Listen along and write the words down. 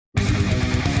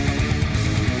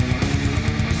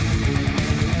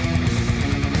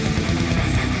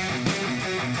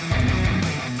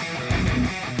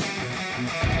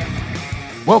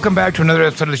Welcome back to another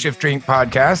episode of the Shift Drink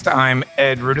Podcast. I'm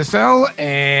Ed Rudisell,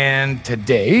 and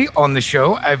today on the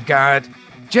show, I've got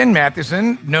Jen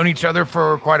Mathewson, known each other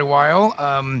for quite a while,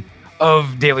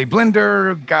 of Daily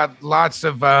Blender, got lots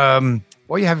of, well,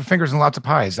 you have your fingers in lots of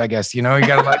pies, I guess, you know, you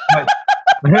got a lot,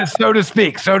 so to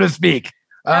speak.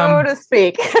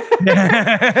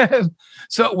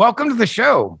 So welcome to the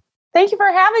show. Thank you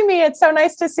for having me. It's so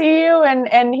nice to see you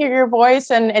and hear your voice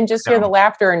and just hear the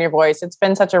laughter in your voice. It's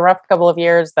been such a rough couple of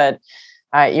years that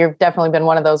you've definitely been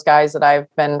one of those guys that I've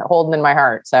been holding in my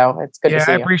heart. So it's good to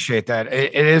see you. I appreciate that.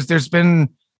 It is. There's been,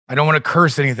 I don't want to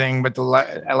curse anything, but the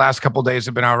last couple of days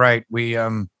have been all right. We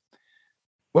can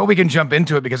jump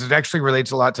into it because it actually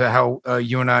relates a lot to how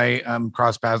you and I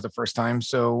crossed paths the first time.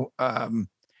 So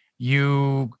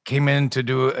you came in to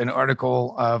do an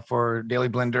article for Daily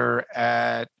Blender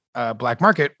at Black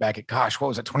Market back at, what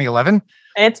was it, 2011?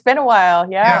 It's been a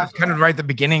while. Yeah. It's kind of right at the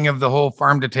beginning of the whole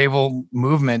farm to table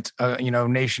movement,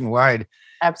 nationwide.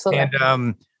 Absolutely.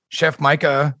 And Chef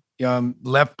Micah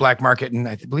left Black Market in,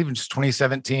 I believe it's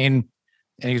 2017.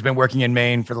 And he's been working in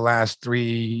Maine for the last 3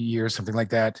 years, something like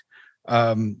that,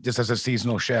 just as a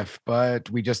seasonal chef. But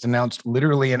we just announced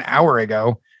literally an hour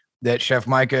ago that Chef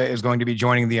Micah is going to be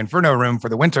joining the Inferno Room for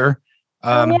the winter.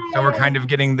 So we're kind of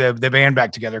getting the band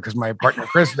back together because my partner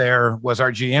Chris there was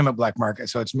our GM at Black Market.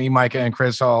 So it's me, Micah, and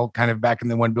Chris all kind of back in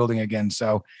the one building again.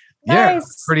 So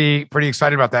nice. Pretty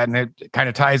excited about that. And it kind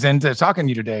of ties into talking to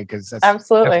you today because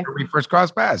that's where we first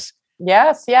crossed paths.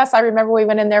 Yes. I remember we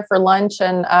went in there for lunch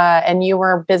and you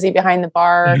were busy behind the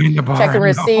bar checking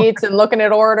receipts and looking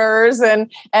at orders. And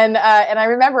I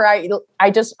remember I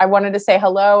wanted to say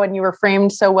hello and you were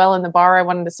framed so well in the bar. I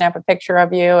wanted to snap a picture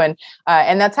of you. And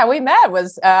that's how we met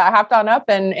was I hopped on up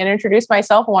and introduced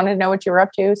myself. I wanted to know what you were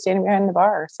up to standing behind the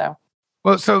bar. So.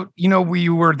 Well, we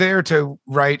were there to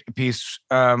write a piece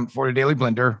for the Daily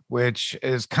Blender, which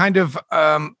is kind of,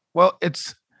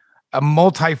 it's a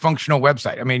multifunctional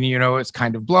website. I mean, it's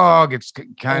kind of blog, it's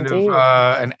kind of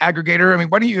an aggregator. I mean,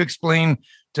 why don't you explain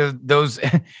to those,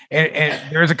 and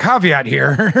there's a caveat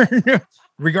here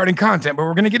regarding content, but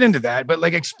we're going to get into that. But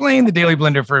explain the Daily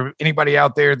Blender for anybody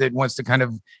out there that wants to kind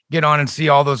of get on and see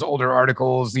all those older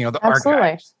articles, the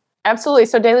archives. Absolutely.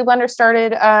 So Daily Blender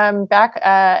started back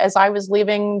as I was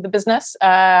leaving the business.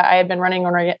 I had been running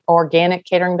an organic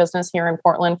catering business here in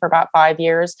Portland for about 5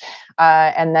 years.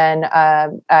 And then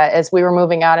as we were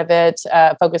moving out of it,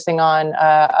 focusing on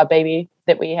a baby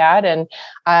that we had and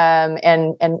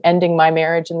ending my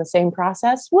marriage in the same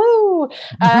process. Woo!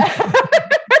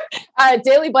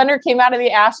 Daily Blender came out of the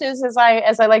ashes, as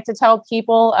I like to tell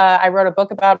people. I wrote a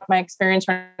book about my experience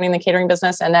running the catering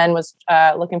business, and then was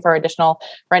looking for additional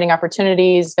writing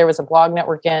opportunities. There was a blog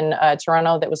network in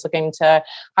Toronto that was looking to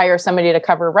hire somebody to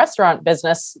cover restaurant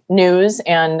business news,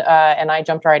 and I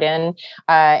jumped right in,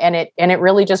 and it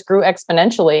really just grew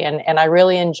exponentially. And I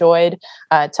really enjoyed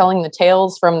telling the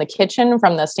tales from the kitchen,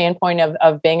 from the standpoint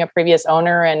of being a previous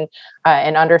owner and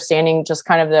understanding just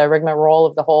kind of the rigmarole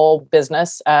of the whole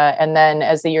business. And then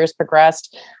as the years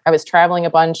progressed, I was traveling a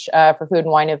bunch for food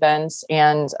and wine events,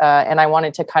 and I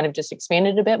wanted to kind of just expand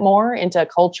it a bit more into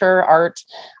culture, art,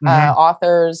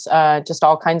 authors, just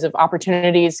all kinds of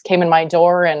opportunities came in my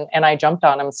door, and I jumped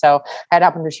on them. So I had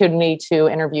opportunity to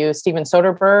interview Steven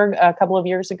Soderbergh a couple of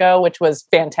years ago, which was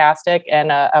fantastic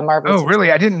and a marvelous. Oh,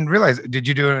 really? I didn't realize. Did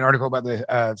you do an article about the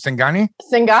Singani?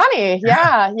 Singani,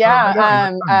 yeah.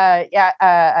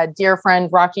 A dear friend,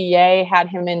 Rocky Ye, had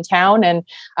him in town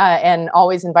and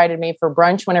always invited me for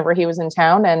brunch whenever he was in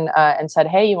town and said,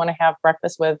 "Hey, you want to have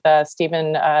breakfast with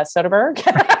Steven Soderbergh?"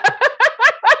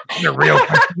 A real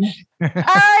question.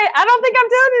 I don't think I'm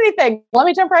doing anything. Let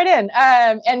me jump right in.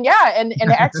 And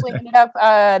actually ended up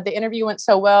the interview went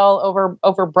so well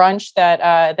over brunch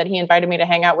that he invited me to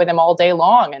hang out with him all day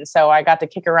long. And so I got to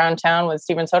kick around town with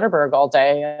Steven Soderbergh all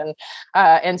day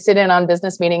and sit in on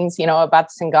business meetings, about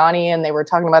the Singani, and they were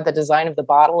talking about the design of the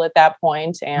bottle at that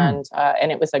point, and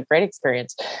it was a great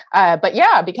experience. But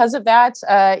yeah, because of that,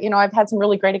 I've had some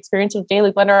really great experience with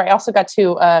Daily Blender. I also got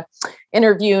to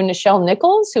interview Nichelle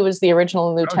Nichols, who was the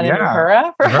original Lieutenant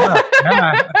Uhura.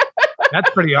 Yeah. That's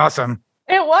pretty awesome.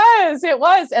 It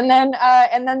was. And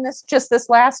then this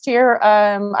last year,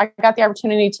 I got the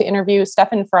opportunity to interview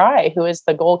Stefan Fry, who is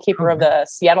the goalkeeper of the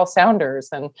Seattle Sounders.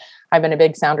 And I've been a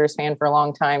big Sounders fan for a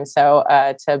long time. So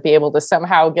to be able to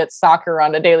somehow get soccer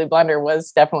on a Daily Blender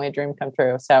was definitely a dream come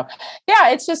true. So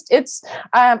yeah,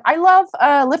 I love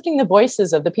lifting the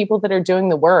voices of the people that are doing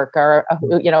the work, or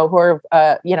who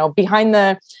are behind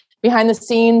behind the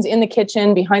scenes, in the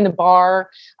kitchen, behind the bar.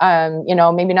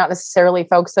 Maybe not necessarily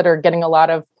folks that are getting a lot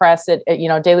of press.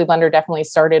 Daily Blender definitely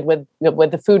started with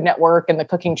the Food Network and the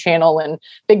Cooking Channel and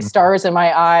big stars in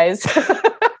my eyes.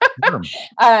 Sure.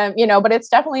 But it's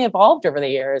definitely evolved over the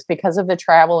years because of the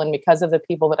travel and because of the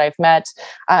people that I've met.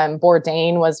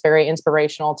 Bourdain was very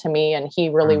inspirational to me, and he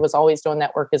really was always doing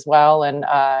that work as well. And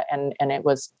it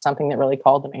was something that really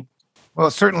called to me. Well,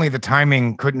 certainly the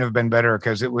timing couldn't have been better,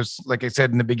 because it was, like I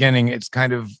said in the beginning, it's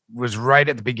kind of was right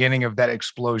at the beginning of that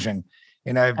explosion.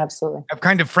 And I've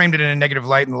kind of framed it in a negative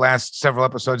light in the last several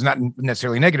episodes, not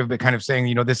necessarily negative, but kind of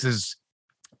saying, this is,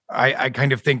 I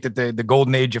kind of think that the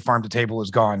golden age of farm to table is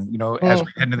gone. As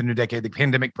we head into the new decade, the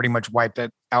pandemic pretty much wiped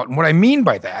that out. And what I mean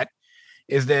by that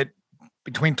is that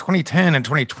between 2010 and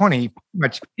 2020, pretty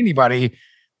much anybody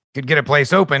could get a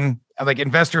place open. Like,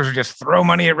 investors would just throw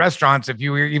money at restaurants if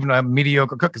you were even a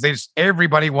mediocre cook, because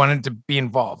everybody wanted to be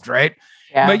involved, right?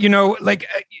 Yeah. But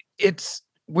it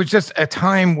was just a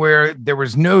time where there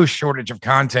was no shortage of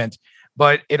content,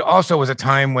 but it also was a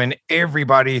time when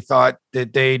everybody thought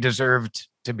that they deserved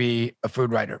to be a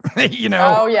food writer.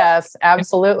 Oh yes,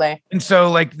 absolutely. And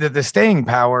so, like, the staying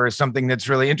power is something that's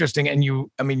really interesting. And you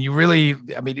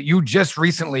just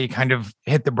recently kind of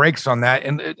hit the brakes on that,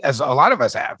 and as a lot of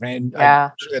us have, and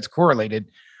I'm sure that's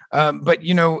correlated. But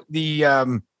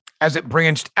as it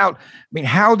branched out,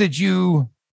 how did you,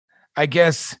 I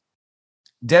guess,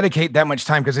 dedicate that much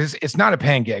time? Because it's not a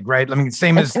paying gig, right?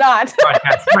 Same as not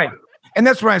podcast, right? And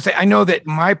that's where I say, I know that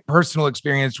my personal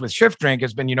experience with Shift Drink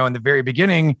has been, in the very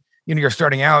beginning, you're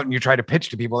starting out and you try to pitch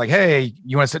to people like, hey,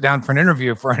 you want to sit down for an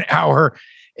interview for an hour?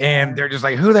 And they're just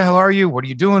like, who the hell are you? What are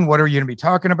you doing? What are you going to be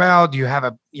talking about? Do you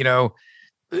have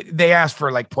they ask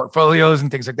for like portfolios and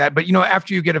things like that. But,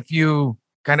 after you get a few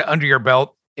kind of under your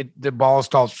belt, the ball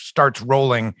starts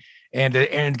rolling, and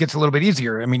it gets a little bit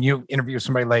easier. You interview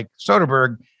somebody like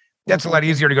Soderbergh, that's a lot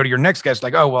easier to go to your next guest.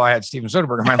 Like, oh, well, I had Steven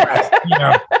Soderbergh in my last,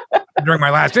 during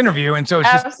my last interview. And so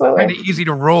it's just kind of easy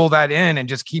to roll that in and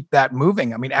just keep that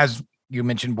moving. As you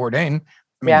mentioned, Bourdain,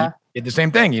 he did the same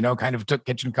thing, kind of took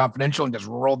Kitchen Confidential and just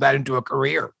rolled that into a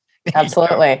career.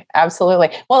 Absolutely.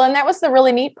 Absolutely. Well, and that was the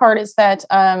really neat part, is that,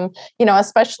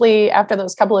 especially after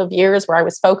those couple of years where I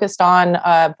was focused on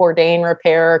Bourdain,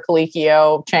 Repair,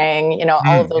 Colicchio, Chang,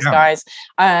 all of those guys,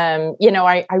 I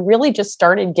really just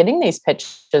started getting these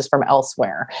pitches from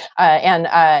elsewhere.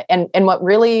 And what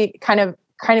really kind of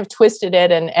twisted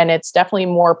it, and it's definitely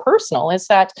more personal, is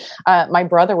that my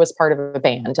brother was part of a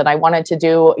band, and I wanted to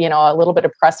do a little bit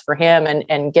of press for him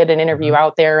and get an interview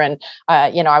out there. And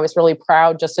I was really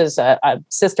proud, just as a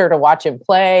sister, to watch him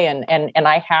play, and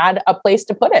I had a place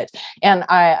to put it. And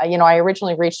I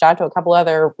originally reached out to a couple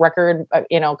other record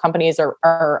companies or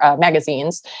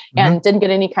magazines, and didn't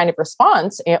get any kind of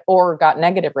response, or got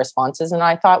negative responses. And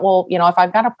I thought, well, if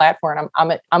I've got a platform,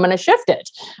 I'm going to shift it.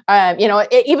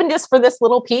 Even just for this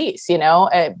little piece,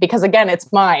 because again,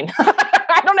 it's mine.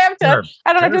 I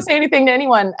don't have to say anything to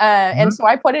anyone. And so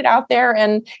I put it out there,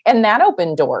 and that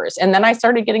opened doors. And then I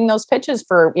started getting those pitches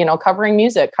for, covering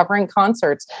music, covering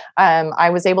concerts. I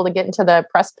was able to get into the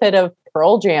press pit of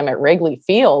Pearl Jam at Wrigley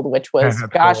Field, which was,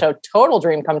 a total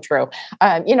dream come true.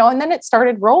 And then it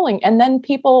started rolling. And then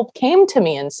people came to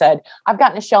me and said, I've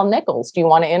got Nichelle Nichols. Do you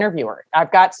want to interview her?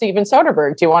 I've got Steven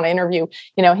Soderbergh. Do you want to interview,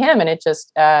 him? And it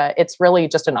just, it's really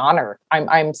just an honor.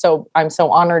 I'm so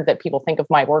honored that people think of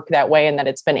my work that way, and that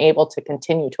it's been able to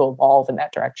continue to evolve in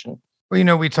that direction.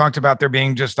 Well, we talked about there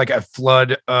being just like a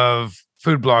flood of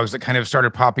food blogs that kind of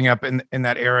started popping up in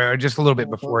that era, just a little bit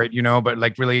before it, but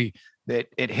like really that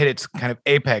it hit its kind of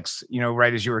apex,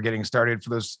 right as you were getting started for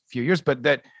those few years. But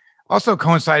that also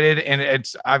coincided, and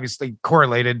it's obviously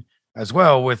correlated as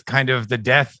well, with kind of the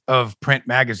death of print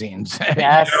magazines.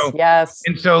 Yes, yes.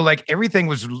 And so like everything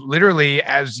was literally,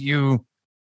 as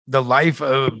the life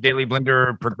of Daily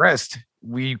Blender progressed,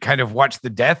 we kind of watched the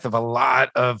death of a lot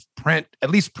of print, at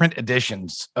least print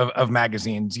editions of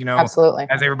magazines, Absolutely.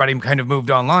 As everybody kind of moved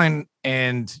online,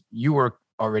 and you were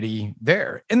already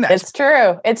there in that. It's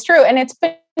true. And it's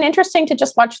been interesting to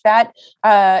just watch that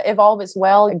evolve as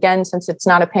well. Again, since it's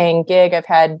not a paying gig, I've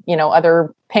had,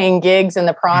 other paying gigs in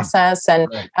the process. And,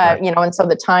 and so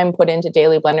the time put into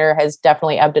Daily Blender has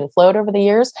definitely ebbed and flowed over the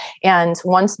years. And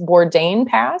once Bourdain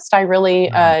passed, I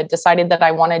really decided that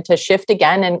I wanted to shift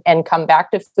again and come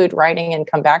back to food writing and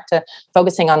come back to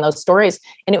focusing on those stories.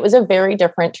 And it was a very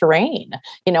different terrain.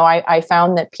 I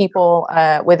found that people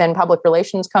within public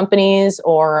relations companies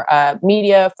or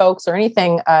media folks or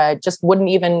anything just wouldn't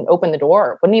even open the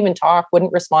door, wouldn't even talk,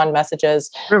 wouldn't respond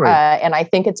messages. Really? And I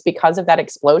think it's because of that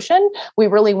explosion. We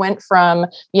really went from,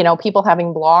 people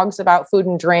having blogs about food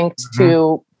and drink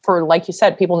to like you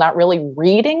said, people not really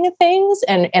reading things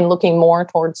and looking more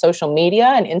towards social media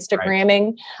and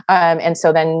Instagramming. Right. And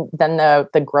so then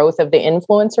the growth of the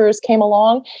influencers came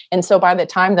along. And so by the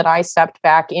time that I stepped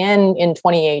back in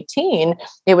 2018,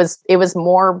 it was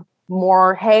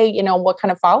more, hey, you know, what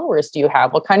kind of followers do you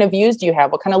have? What kind of views do you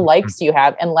have? What kind of likes do you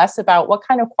have? And less about what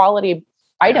kind of quality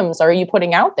items are you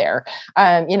putting out there?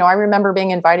 You know, I remember being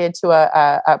invited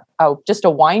to just a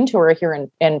wine tour here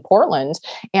in Portland,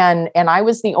 and I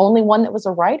was the only one that was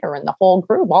a writer in the whole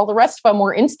group. All the rest of them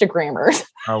were Instagrammers.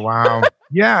 Oh wow,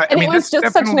 yeah, and I mean, it was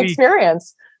just such an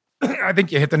experience. I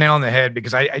think you hit the nail on the head,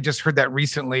 because I just heard that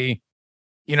recently.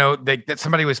 You know, that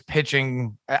somebody was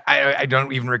pitching. I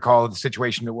don't even recall the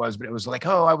situation it was, but it was like,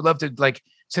 oh, I would love to like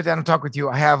sit down and talk with you.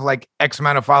 I have like X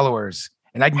amount of followers,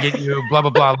 and I can get you blah blah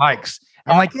blah likes.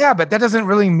 I'm like, yeah, but that doesn't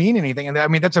really mean anything. And I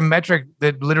mean, that's a metric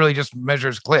that literally just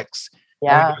measures clicks.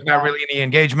 Yeah. There's not really any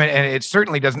engagement. And it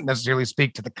certainly doesn't necessarily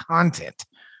speak to the content.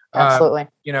 Absolutely.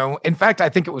 You know, in fact, I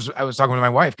think I was talking with my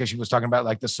wife because she was talking about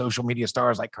like the social media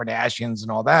stars like Kardashians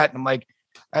and all that. And I'm like,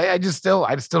 I still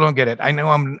don't get it. I know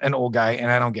I'm an old guy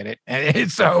and I don't get it.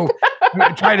 And so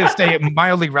I try to stay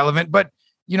mildly relevant. But,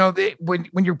 you know, when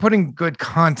you're putting good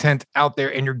content out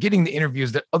there and you're getting the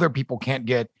interviews that other people can't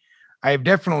get, I have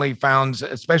definitely found,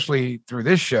 especially through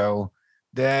this show,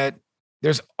 that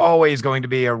there's always going to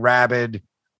be a rabid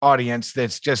audience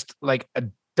that's just like a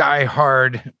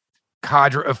diehard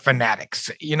cadre of fanatics,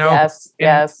 you know?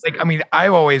 Yes. Like, I mean,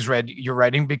 I've always read your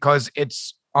writing because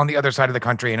it's on the other side of the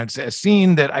country and it's a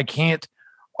scene that I can't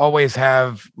always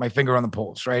have my finger on the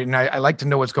pulse, right? And I like to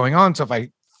know what's going on. So if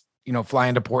I, you know, fly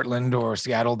into Portland or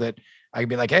Seattle, that I can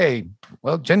be like, hey,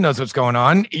 well, Jen knows what's going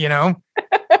on, you know?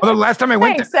 Although last time I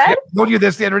went, I told you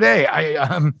this the other day.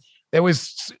 I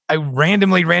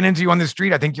randomly ran into you on the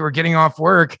street. I think you were getting off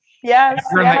work. Yes.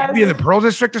 Maybe in the Pearl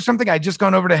District or something. I just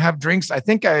gone over to have drinks. I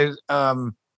think gosh,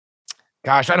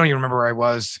 I don't even remember where I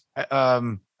was.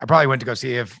 I probably went to go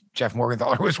see if Jeff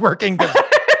Morgenthaler was working.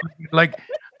 Like,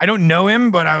 I don't know him,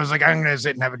 but I was like, I'm going to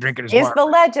sit and have a drink at his bar. He's the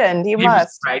legend. He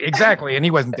must. Right, exactly. And he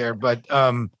wasn't there, but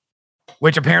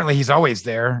which apparently he's always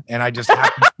there. And I just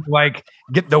happened to like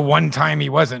get the one time he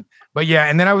wasn't. But yeah,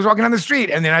 and then I was walking down the street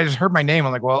and then I just heard my name.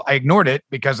 I'm like, well, I ignored it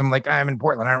because I'm like, I'm in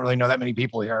Portland. I don't really know that many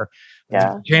people here.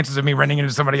 Yeah. Chances of me running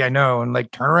into somebody I know and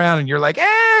like turn around and you're like,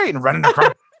 hey, and running across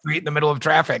the street in the middle of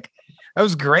traffic. That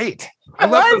was great. It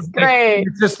was great.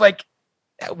 It's just like,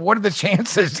 what are the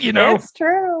chances, you know? It's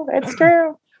true. It's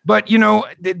true. But you know,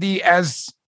 as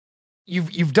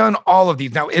you've done all of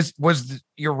these now, was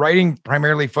your writing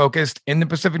primarily focused in the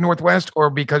Pacific Northwest, or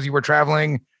because you were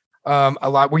traveling a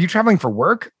lot? Were you traveling for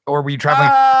work, or were you traveling?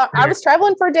 I was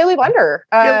traveling for Daily Wonder.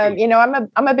 You know,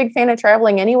 I'm a big fan of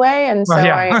traveling anyway, and so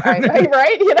I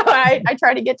right, you know, I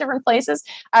try to get different places,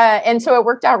 and so it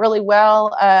worked out really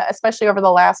well, especially over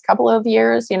the last couple of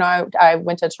years. You know, I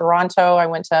went to Toronto, I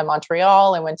went to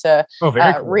Montreal, I went to cool.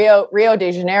 Rio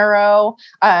de Janeiro.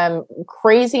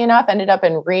 Crazy enough, ended up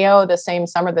in Rio the same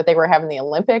summer that they were having the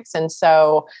Olympics, and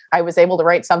so I was able to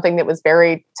write something that was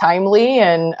very timely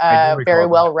and very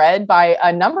well read by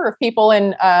a number of people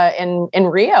in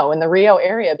Rio, in the Rio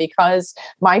area, because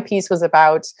my piece was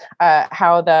about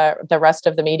how the rest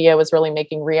of the media was really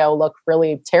making Rio look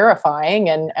really terrifying,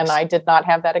 and I did not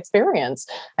have that experience,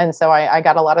 and so I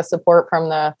got a lot of support from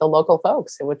the local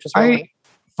folks, which was really. I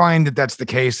find that that's the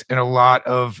case in a lot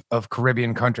of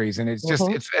Caribbean countries, and it's just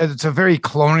it's a very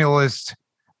colonialist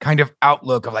kind of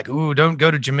outlook of like, ooh, don't go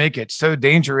to Jamaica, it's so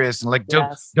dangerous, and like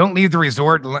don't leave the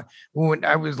resort. When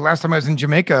last time I was in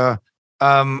Jamaica,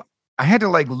 I had to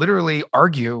like literally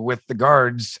argue with the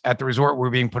guards at the resort we were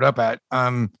being put up at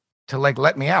to like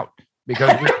let me out,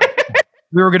 because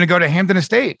we were going to go to Hampton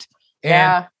Estate,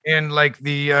 and like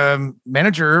the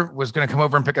manager was going to come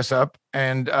over and pick us up,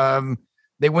 and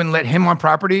they wouldn't let him on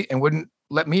property and wouldn't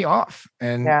let me off,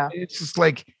 and it's just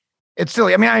like, it's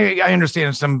silly. I mean, I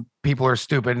understand some people are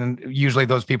stupid, and usually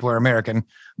those people are American,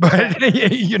 but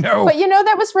you know. But you know,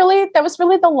 that was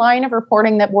really the line of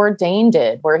reporting that Bourdain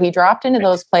did, where he dropped into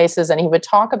those places and he would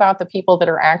talk about the people that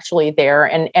are actually there,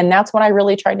 and that's what I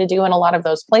really tried to do in a lot of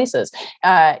those places.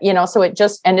 You know, so it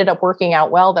just ended up working out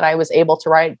well that I was able to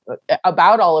write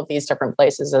about all of these different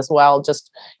places as well, just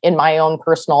in my own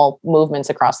personal movements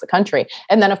across the country.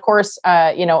 And then, of course,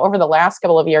 you know, over the last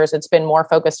couple of years, it's been more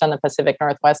focused on the Pacific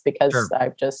Northwest because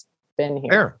I've just been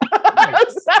here.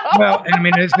 Well, and I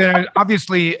mean,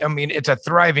 obviously, I mean, it's a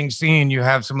thriving scene. You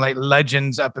have some like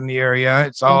legends up in the area.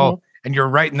 It's all, and you're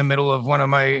right in the middle of one of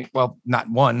my, well, not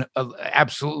one,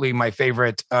 absolutely my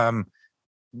favorite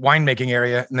winemaking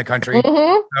area in the country.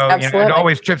 Mhm. So, Absolutely. it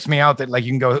always trips me out that like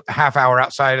you can go a half hour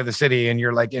outside of the city and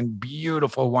you're like in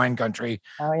beautiful wine country.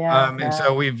 Oh yeah. And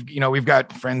so we've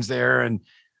got friends there, and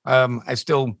I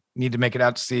still need to make it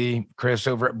out to see Chris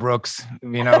over at Brooks,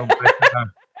 but,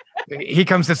 he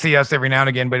comes to see us every now and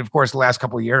again, but of course, the last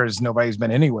couple of years, nobody's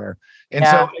been anywhere. And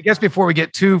so I guess before we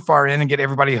get too far in and get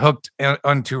everybody hooked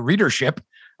onto readership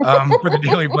for the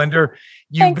Daily Blender,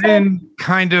 you've been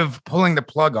kind of pulling the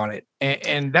plug on it.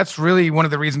 And that's really one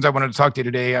of the reasons I wanted to talk to you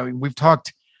today. I mean, we've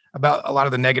talked about a lot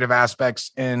of the negative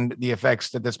aspects and the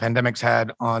effects that this pandemic's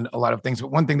had on a lot of things.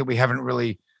 But one thing that we haven't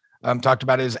really talked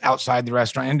about is outside the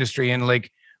restaurant industry. And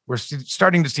like, we're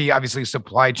starting to see obviously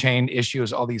supply chain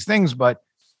issues, all these things, but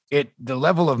the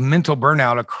level of mental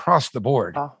burnout across the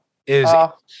board is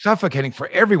suffocating for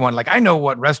everyone. Like I know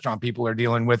what restaurant people are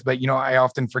dealing with, but I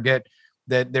often forget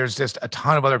that there's just a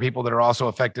ton of other people that are also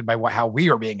affected by how we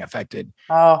are being affected.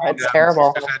 Oh, it's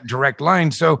terrible. It's a direct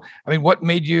line. So, I mean, what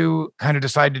made you kind of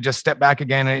decide to just step back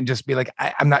again and just be like,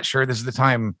 I'm not sure this is the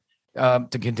time to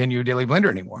continue Daily Blender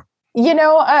anymore?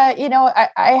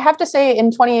 I have to say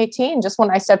in 2018, just when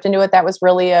I stepped into it, that was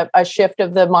really a shift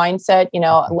of the mindset,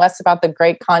 less about the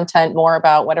great content, more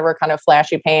about whatever kind of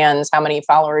flashy pans, how many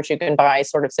followers you can buy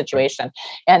sort of situation.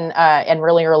 And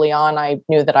really early on, I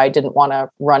knew that I didn't want to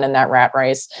run in that rat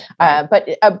race. But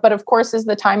of course, as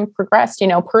the time progressed,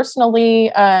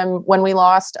 personally, when we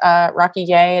lost Rocky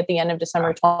Ye at the end of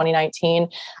December 2019,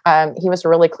 he was a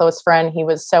really close friend. He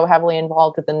was so heavily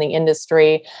involved within the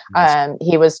industry.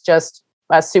 He was just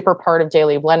a super part of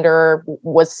Daily Blender,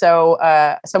 was so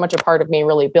much a part of me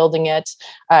really building it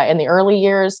in the early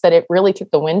years that it really took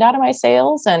the wind out of my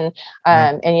sails. And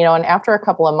after a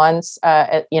couple of months,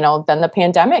 then the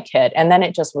pandemic hit, and then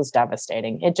it just was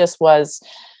devastating. It just was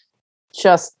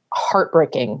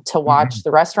heartbreaking to watch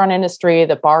the restaurant industry,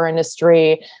 the bar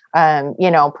industry,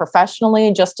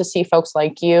 professionally, just to see folks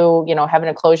like you, having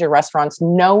to close your restaurants,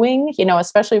 knowing,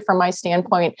 especially from my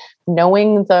standpoint,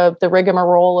 knowing the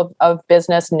rigmarole of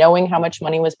business, knowing how much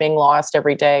money was being lost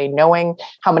every day, knowing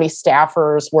how many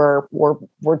staffers were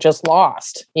just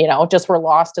lost, were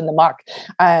lost in the muck.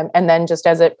 And then just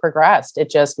as it progressed, it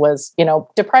just was,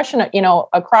 depression,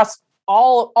 across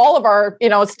all of our,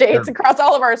 states, across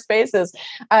all of our spaces.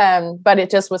 But it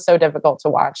just was so difficult to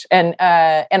watch. And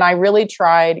I really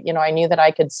tried, I knew that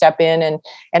I could step in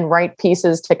and write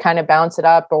pieces to kind of bounce it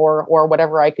up or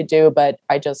whatever I could do. But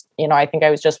I just, I think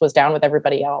I was down with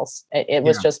everybody else. It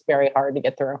was just very hard to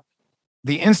get through.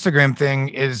 The Instagram thing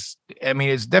it's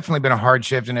definitely been a hard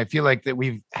shift. And I feel like that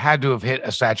we've had to have hit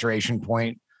a saturation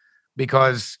point,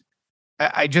 because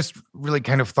I just really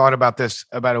kind of thought about this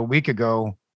about a week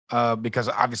ago. Because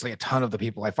obviously a ton of the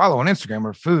people I follow on Instagram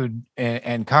are food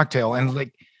and cocktail, and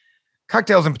like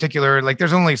cocktails in particular, like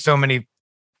there's only so many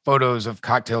photos of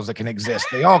cocktails that can exist.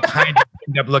 They all kind of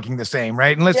end up looking the same,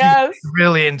 right? Unless you have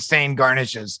really insane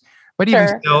garnishes, but even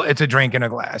still, it's a drink in a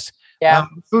glass. Yeah.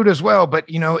 Food as well. But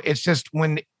it's just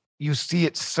when you see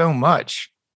it so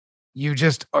much, you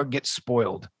just get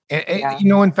spoiled. And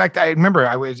in fact, I remember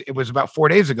it was about 4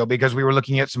 days ago, because we were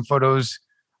looking at some photos,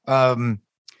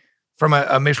 from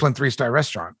a Michelin 3-star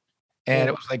restaurant. And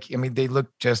it was like, they look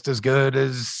just as good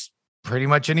as pretty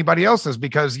much anybody else's,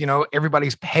 because,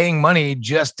 everybody's paying money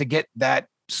just to get that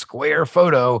square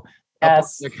photo up on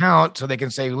the account so they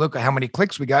can say, look at how many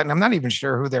clicks we got. And I'm not even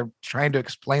sure who they're trying to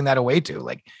explain that away to.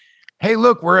 Like, hey,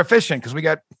 look, we're efficient because we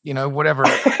got, whatever,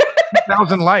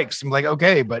 1,000 likes. I'm like,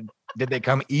 okay, but did they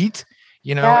come eat?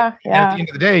 And at the end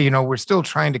of the day, we're still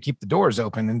trying to keep the doors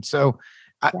open. And so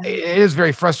it is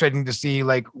very frustrating to see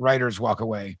like writers walk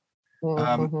away,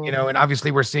 and obviously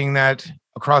we're seeing that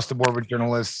across the board with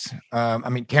journalists.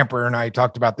 Camper and I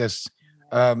talked about this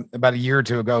about a year or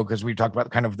two ago, because we talked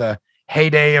about kind of the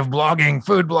heyday of blogging,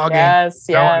 food blogging. Yes.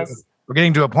 We're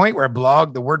getting to a point where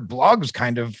the word blog is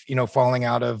kind of, falling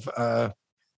out of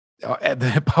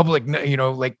the public,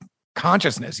 like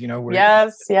consciousness,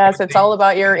 Yes. It's all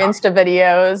about your Insta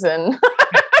videos and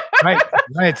right.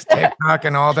 It's TikTok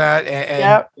and all that.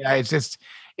 And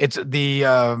it's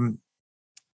the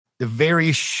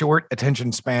very short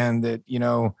attention span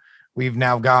that, we've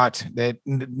now got, that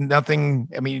nothing,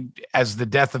 as the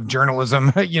death of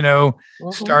journalism,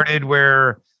 started,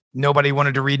 where nobody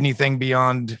wanted to read anything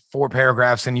beyond 4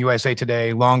 paragraphs in USA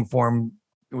Today. Long form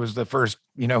was the first,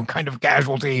 kind of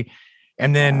casualty.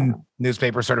 And then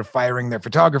newspapers started firing their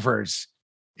photographers.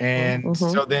 And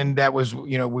so then that was,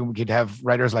 we could have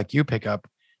writers like you pick up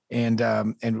and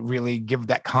really give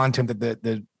that content that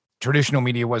the traditional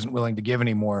media wasn't willing to give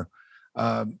anymore.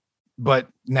 But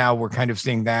now we're kind of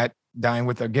seeing that dying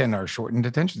with, again, our shortened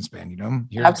attention span,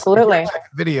 Absolutely.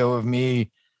 Video of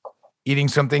me eating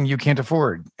something you can't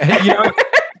afford. You know,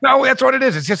 no, that's what it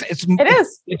is. It's just,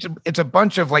 it's a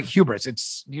bunch of like hubris.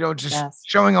 It's, you know, just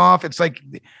showing off. It's like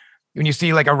when you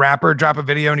see like a rapper drop a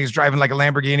video and he's driving like a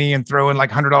Lamborghini and throwing like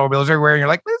 $100 bills everywhere. And you're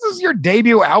like, this is your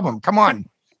debut album. Come on.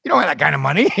 You don't have that kind of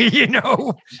money, you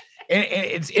know? And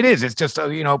it's just,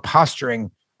 you know,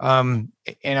 posturing. And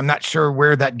I'm not sure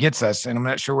where that gets us, and I'm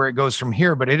not sure where it goes from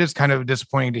here, but it is kind of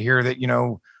disappointing to hear that, you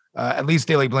know, at least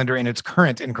Daily Blender in its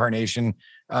current incarnation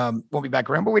won't be back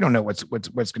around, but we don't know what's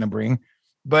going to bring.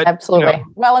 But absolutely. You know,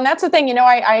 well, and that's the thing, you know,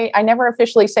 I never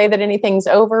officially say that anything's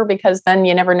over, because then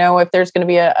you never know if there's going to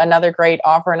be another great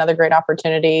offer, another great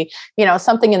opportunity, you know,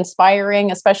 something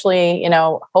inspiring, especially, you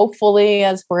know, hopefully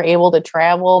as we're able to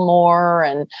travel more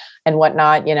and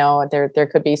whatnot, you know, there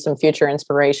could be some future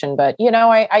inspiration. But, you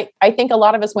know, I think a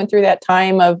lot of us went through that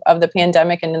time of the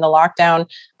pandemic and in the lockdown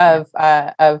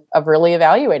of really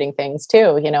evaluating things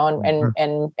too, you know,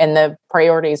 and the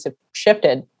priorities have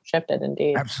shifted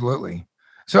indeed. Absolutely.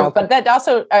 So, but that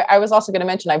also, I was also going to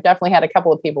mention, I've definitely had a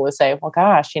couple of people who say, well,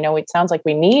 gosh, you know, it sounds like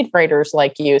we need writers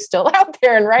like you still out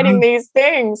there and writing these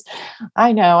things.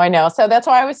 I know. So that's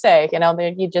why I would say, you know,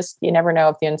 you never know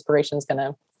if the inspiration is going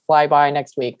to fly by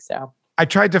next week. So I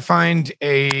tried to find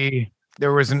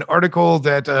there was an article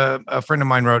that a friend of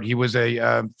mine wrote. He was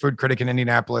a food critic in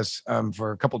Indianapolis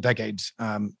for a couple decades.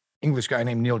 English guy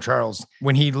named Neil Charles.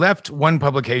 When he left one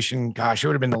publication, gosh, it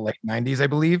would have been the late 90s, I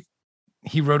believe.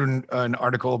 He wrote an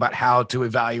article about how to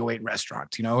evaluate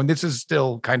restaurants, you know, and this is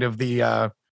still kind of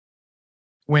the,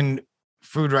 when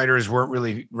food writers weren't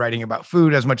really writing about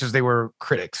food as much as they were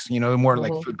critics, you know, more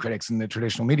like food critics in the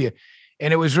traditional media.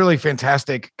 And it was really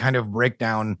fantastic kind of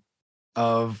breakdown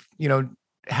of, you know,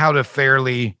 how to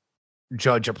fairly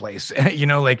judge a place, you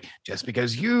know, like just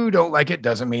because you don't like it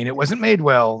doesn't mean it wasn't made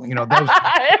well, you know.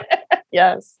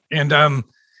 Yes. And,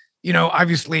 you know,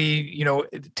 obviously, you know,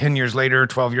 10 years later,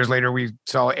 12 years later, we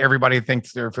saw everybody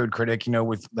thinks they're a food critic, you know,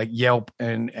 with like Yelp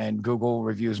and Google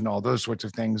reviews and all those sorts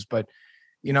of things. But,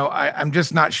 you know, I'm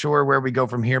just not sure where we go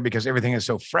from here because everything is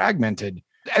so fragmented.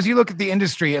 As you look at the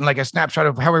industry and like a snapshot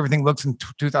of how everything looks in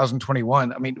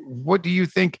 2021, I mean, what do you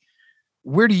think?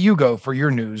 Where do you go for your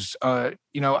news?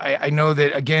 You know, I know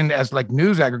that, again, as like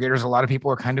news aggregators, a lot of people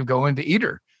are kind of going to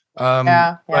Eater.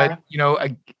 But, you know,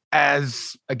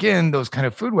 as again, those kind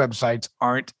of food websites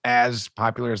aren't as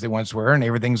popular as they once were, and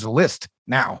everything's a list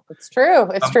now. It's true.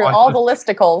 It's true. All the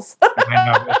listicles.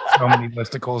 I know, so many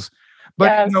listicles.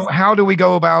 But you know, how do we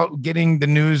go about getting the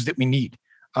news that we need?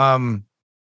 And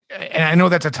I know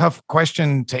that's a tough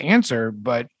question to answer,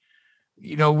 but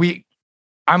you know,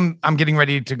 I'm getting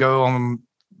ready to go on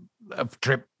a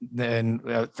trip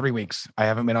in 3 weeks. I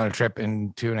haven't been on a trip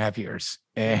in 2.5 years,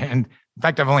 and in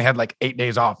fact, I've only had like 8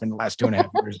 days off in the last 2.5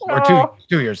 years, or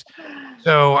two years.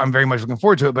 So I'm very much looking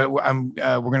forward to it. But we're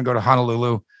going to go to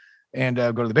Honolulu and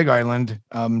go to the Big Island,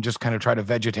 just kind of try to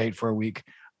vegetate for a week.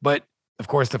 But of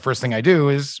course, the first thing I do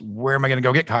is where am I going to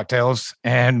go get cocktails,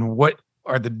 and what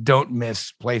are the don't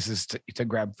miss places to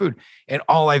grab food? And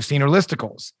all I've seen are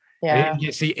listicles. Yeah. I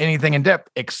didn't see anything in depth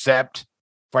except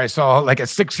for I saw like a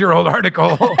 6-year-old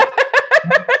article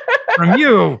from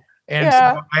you. And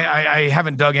so I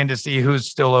haven't dug in to see who's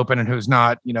still open and who's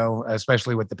not, you know,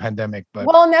 especially with the pandemic. But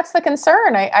well, and that's the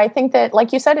concern. I think that,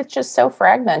 like you said, it's just so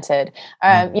fragmented.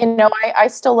 You know, I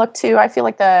still look to, I feel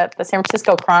like the San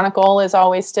Francisco Chronicle is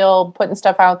always still putting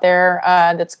stuff out there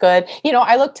that's good. You know,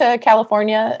 I look to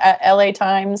California, LA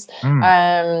Times, you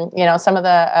know, some of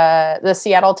the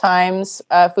Seattle Times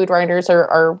food writers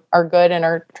are good and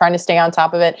are trying to stay on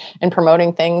top of it and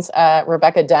promoting things.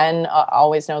 Rebecca Den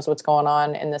always knows what's going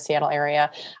on in the Seattle area.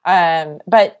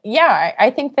 But yeah, I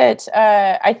think that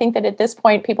at this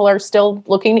point, people are still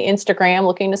looking to Instagram,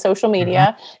 looking to social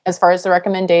media as far as the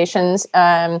recommendations.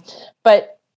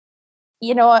 But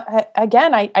you know,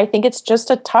 again, I think it's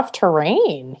just a tough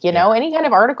terrain. You know, any kind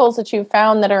of articles that you've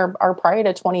found that are prior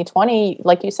to 2020,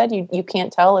 like you said, you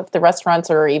can't tell if the restaurants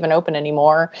are even open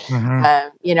anymore.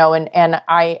 You know, and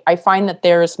I find that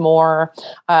there's more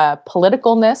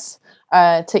politicalness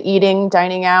to eating,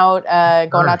 dining out,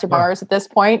 going out to bars at this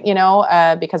point, you know,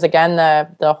 because again,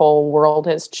 the whole world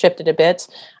has shifted a bit.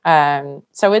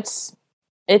 So it's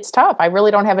tough. I really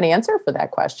don't have an answer for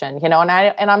that question, you know,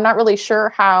 and I'm not really sure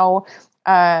how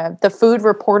the food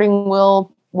reporting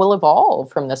will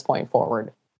evolve from this point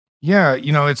forward. Yeah.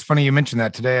 You know, it's funny you mentioned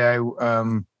that. Today I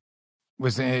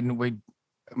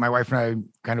my wife and I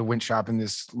kind of went shopping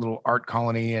this little art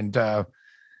colony, and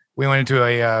we went into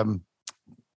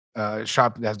a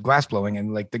shop that has glass blowing,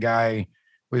 and like the guy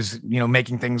was, you know,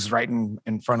 making things right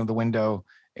in front of the window,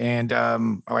 And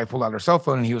my wife pulled out her cell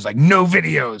phone and he was like, no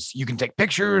videos. You can take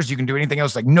pictures. You can do anything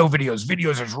else. Like, no videos.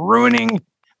 Videos is ruining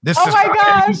this. Oh my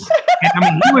gosh. And,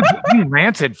 I mean, he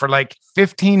ranted for like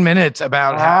 15 minutes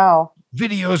about how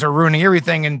videos are ruining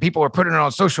everything. And people are putting it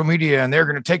on social media and they're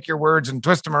going to take your words and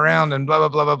twist them around and blah, blah,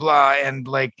 blah, blah, blah. And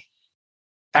like,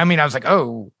 I mean, I was like,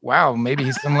 oh, wow, maybe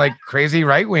he's some like crazy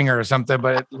right winger or something.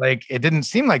 But like, it didn't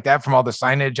seem like that from all the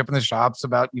signage up in the shops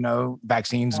about,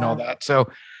 vaccines and all that. So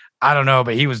I don't know,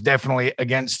 but he was definitely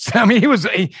against. I mean, he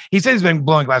said he's been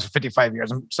blowing glass for 55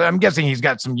 years. So I'm guessing he's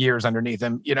got some years underneath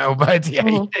him, but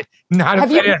yeah, not a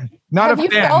fan. Have you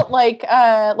felt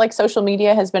like social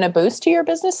media has been a boost to your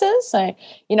businesses? I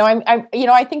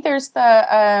think there's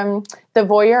the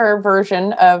voyeur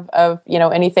version of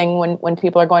anything when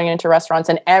people are going into restaurants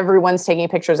and everyone's taking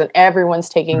pictures and everyone's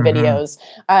taking videos.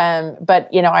 But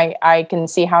I can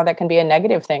see how that can be a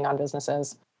negative thing on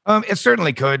businesses. It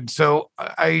certainly could. So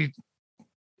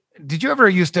did you ever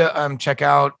used to check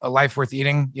out A Life Worth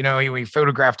Eating? He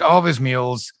photographed all of his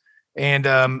meals, and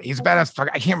he's a badass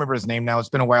photographer. I can't remember his name now. It's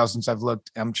been a while since I've looked.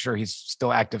 I'm sure he's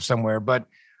still active somewhere, but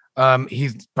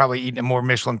he's probably eaten more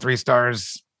Michelin 3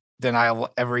 stars than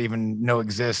I'll ever even know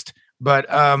exist. But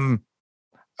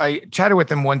I chatted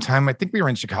with him one time. I think we were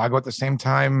in Chicago at the same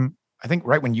time. I think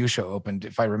right when U-Show opened,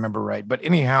 if I remember right. But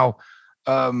anyhow,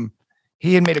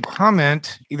 he had made a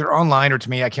comment either online or to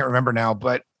me, I can't remember now,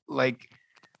 but like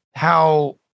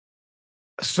how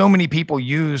so many people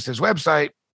used his website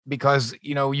because,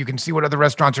 you can see what other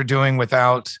restaurants are doing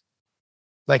without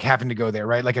like having to go there,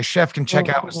 right? Like a chef can check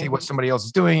out and see what somebody else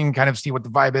is doing and kind of see what the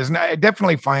vibe is. And I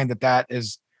definitely find that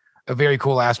is a very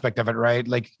cool aspect of it, right?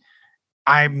 Like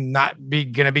I'm not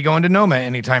going to be going to Noma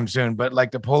anytime soon, but like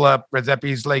to pull up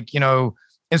Redzepi's like,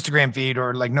 Instagram feed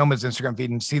or like Noma's Instagram feed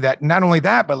and see that. Not only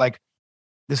that, but like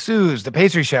the sous, the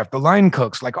pastry chef, the line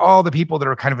cooks, like all the people that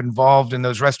are kind of involved in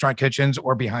those restaurant kitchens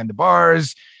or behind the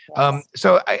bars.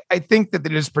 So I think that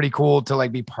it is pretty cool to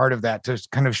like be part of that, to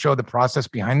kind of show the process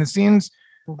behind the scenes.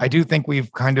 I do think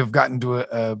we've kind of gotten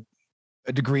to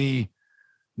a degree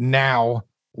now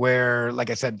where, like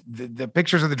I said, the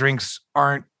pictures of the drinks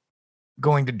aren't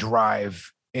going to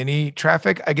drive any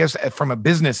traffic, I guess, from a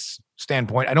business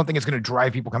standpoint. I don't think it's going to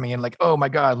drive people coming in like, oh my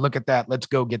God, look at that. Let's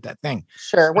go get that thing.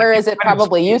 Sure. Whereas it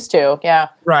probably used to. Yeah.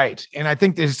 Right. And I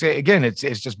think this, again, it's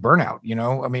just burnout,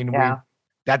 I mean,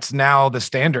 that's now the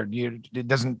standard. It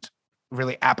doesn't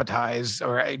really appetize,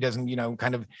 or it doesn't,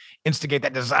 kind of instigate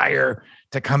that desire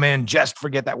to come in just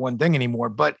forget that one thing anymore,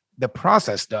 but the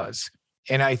process does.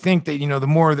 And I think that, the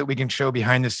more that we can show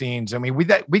behind the scenes, I mean, we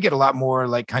get a lot more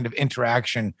like kind of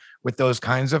interaction with those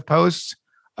kinds of posts.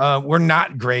 We're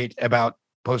not great about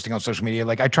posting on social media.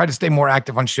 Like I try to stay more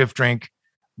active on Shift Drink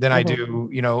than I do,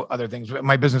 other things.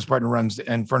 My business partner runs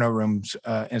Inferno Rooms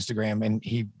Instagram, and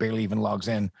he barely even logs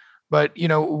in. But,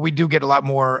 we do get a lot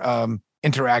more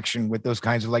interaction with those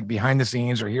kinds of like behind the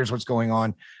scenes, or here's what's going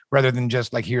on, rather than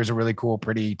just like, here's a really cool,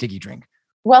 pretty tiki drink.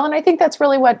 Well, and I think that's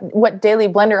really what Daily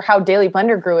Blender, how Daily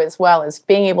Blender grew as well, is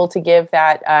being able to give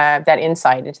that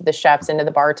insight into the chefs, into the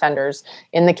bartenders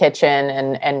in the kitchen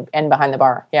and behind the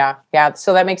bar. Yeah.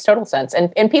 So that makes total sense.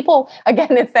 And people,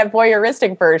 again, it's that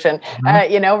voyeuristic version,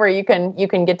 where you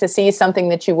can get to see something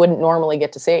that you wouldn't normally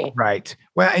get to see. Right.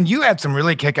 Well, and you had some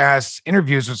really kick-ass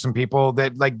interviews with some people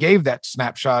that like gave that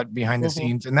snapshot behind the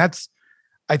scenes, and that's,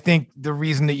 I think, the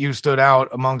reason that you stood out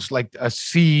amongst like a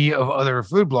sea of other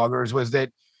food bloggers was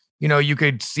that, you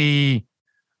could see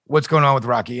what's going on with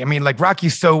Rocky. I mean, like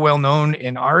Rocky's so well known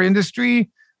in our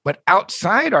industry, but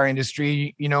outside our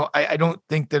industry, I don't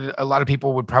think that a lot of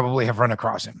people would probably have run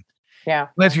across him. Yeah.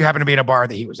 Unless you happen to be in a bar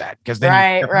that he was at. Because then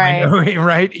right.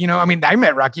 Right. I mean, I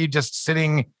met Rocky just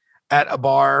sitting at a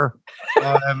bar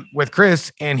with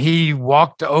Chris, and he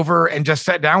walked over and just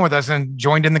sat down with us and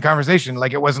joined in the conversation.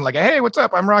 Like it wasn't like, hey, what's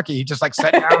up? I'm Rocky. He just like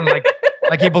sat down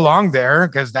like he belonged there,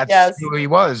 because that's who he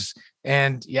was.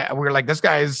 And yeah, we were like, this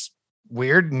guy's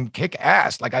weird and kick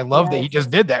ass. Like I love that he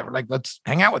just did that. We're like, let's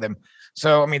hang out with him.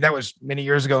 So I mean, that was many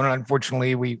years ago, and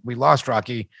unfortunately, we lost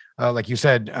Rocky, like you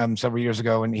said, several years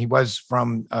ago, and he was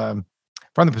from the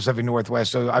Pacific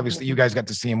Northwest. So obviously, you guys got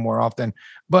to see him more often.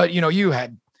 But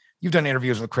you've done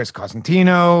interviews with Chris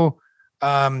Cosentino.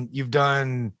 You've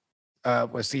done,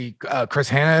 Chris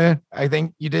Hanna, I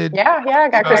think you did. Yeah. I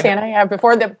got Chris Hanna. Yeah.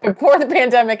 Before the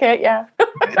pandemic hit. Yeah.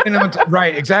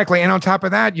 Right. Exactly. And on top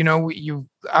of that, you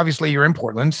obviously you're in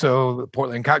Portland. So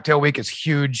Portland Cocktail Week is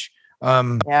huge.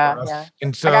 Yeah.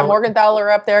 And so I got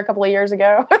Morgenthaler up there a couple of years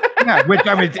ago. Yeah. Which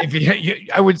I mean,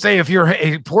 I would say if you're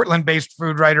a Portland based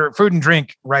food and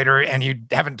drink writer, and you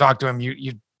haven't talked to him,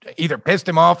 you either pissed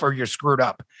him off or you're screwed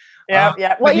up. Yeah.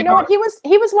 Yeah. Well, you know what? He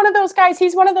was one of those guys.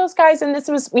 He's one of those guys. And this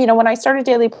was, when I started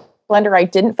Daily Blender, I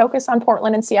didn't focus on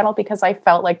Portland and Seattle because I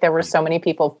felt like there were so many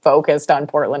people focused on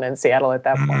Portland and Seattle at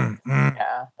that point.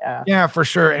 Yeah, for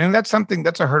sure. And that's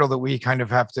a hurdle that we kind of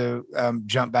have to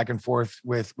jump back and forth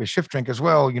with Shift Drink as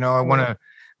well.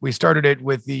 We started it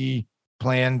with the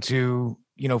plan to,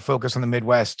 focus on the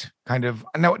Midwest, kind of,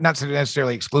 not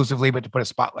necessarily exclusively, but to put a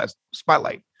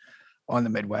spotlight on the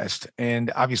Midwest.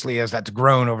 And obviously, as that's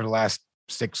grown over the last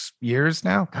 6 years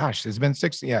now, gosh, it's been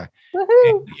 6. Yeah.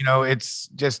 And, it's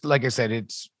just, like I said,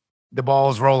 it's the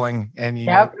ball's rolling and,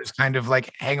 it's kind of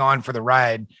like hang on for the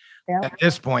ride at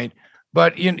this point.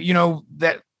 But,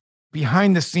 that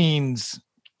behind the scenes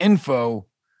info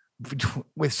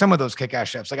with some of those kick-ass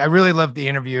chefs, like I really loved the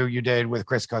interview you did with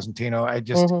Chris Cosentino. I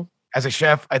just, as a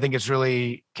chef, I think it's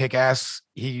really kick-ass.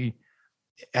 He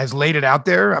has laid it out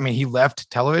there. I mean, he left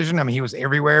television. I mean, he was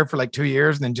everywhere for like 2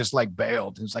 years and then just like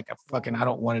bailed. It's like, I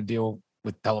don't want to deal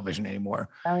with television anymore.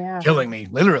 Oh yeah. Killing me,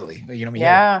 literally.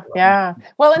 Yeah.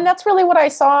 Well, and that's really what I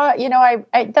saw. I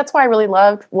that's why I really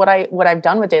loved what I've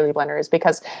done with Daily Blender is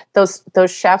because those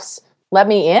chefs let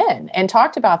me in and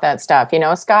talked about that stuff.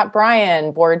 Scott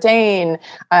Bryan, Bourdain,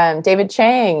 David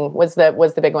Chang was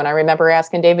the big one. I remember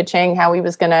asking David Chang how he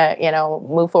was going to,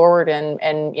 move forward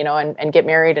and get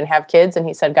married and have kids. And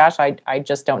he said, gosh, I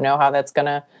just don't know how that's going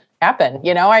to happen.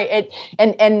 And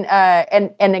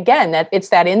again, that it's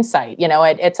that insight,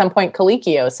 at some point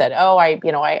Colicchio said, oh,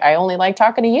 I only like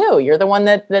talking to you. You're the one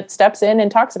that steps in and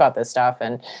talks about this stuff.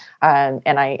 And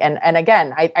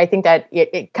again, I think that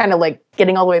it kind of like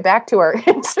getting all the way back to our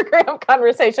Instagram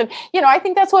conversation, I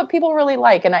think that's what people really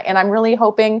like. And I'm really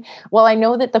hoping, well, I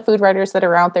know that the food writers that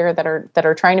are out there that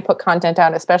are trying to put content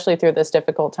out, especially through this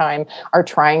difficult time, are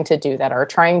trying to do that, are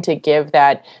trying to give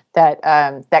that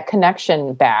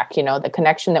connection back, the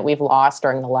connection that we've lost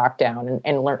during the lockdown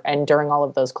and during all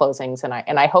of those closings.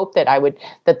 And I hope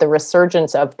that the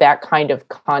resurgence of that kind of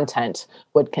content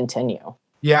would continue.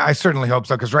 Yeah, I certainly hope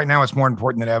so. Because right now it's more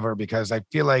important than ever because I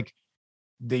feel like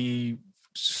the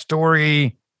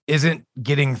story isn't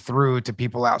getting through to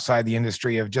people outside the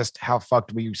industry of just how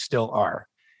fucked we still are.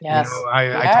 Yes.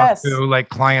 I talk to like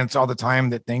clients all the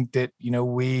time that think that,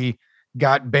 we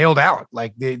got bailed out.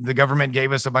 Like the government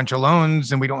gave us a bunch of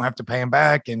loans and we don't have to pay them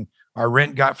back. And our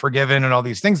rent got forgiven and all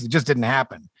these things. It just didn't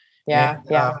happen. Yeah.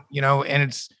 And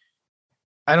it's,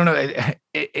 I don't know.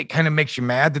 It kind of makes you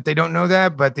mad that they don't know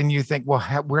that, but then you think, well,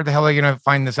 where the hell are you going to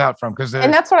find this out from?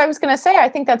 And that's what I was going to say. I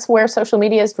think that's where social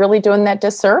media is really doing that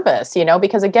disservice,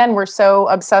 because again, we're so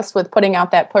obsessed with putting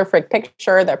out that perfect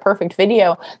picture, that perfect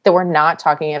video, that we're not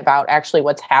talking about actually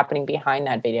what's happening behind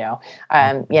that video.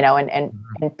 And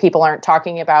people aren't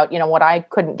talking about, what I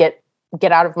couldn't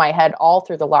get out of my head all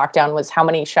through the lockdown was how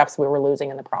many chefs we were losing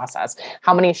in the process,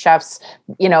 how many chefs,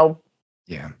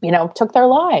 took their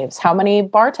lives, how many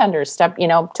bartenders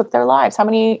took their lives, how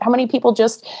many people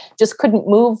just couldn't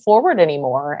move forward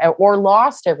anymore or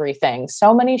lost everything.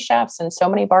 So many chefs and so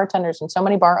many bartenders and so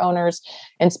many bar owners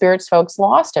and spirits folks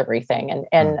lost everything.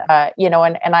 And I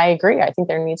agree. I think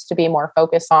there needs to be more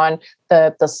focus on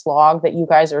the slog that you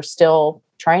guys are still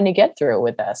trying to get through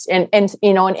with this. And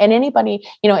anybody,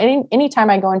 anytime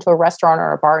I go into a restaurant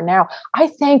or a bar now, I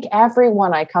thank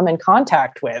everyone I come in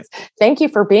contact with. Thank you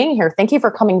for being here. Thank you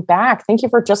for coming back. Thank you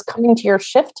for just coming to your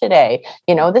shift today.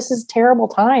 This is terrible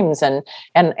times. And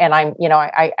I'm,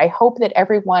 I hope that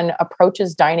everyone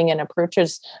approaches dining and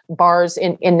approaches bars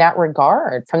in that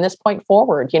regard from this point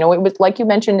forward. It was like you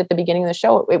mentioned at the beginning of the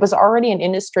show, it was already an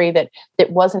industry that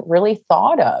wasn't really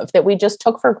thought of, that we just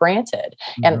took for granted.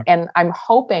 Mm-hmm. And I'm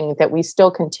hoping that we still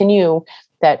continue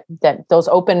that those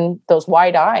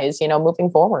wide eyes, moving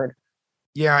forward.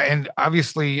 Yeah. And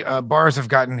obviously bars have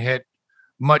gotten hit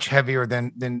much heavier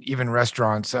than even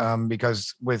restaurants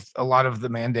because with a lot of the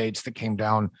mandates that came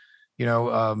down,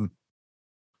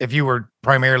 if you were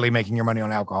primarily making your money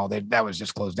on alcohol, that was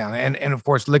just closed down. And of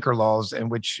course, liquor laws, in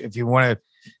which if you want to,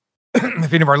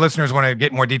 if any of our listeners want to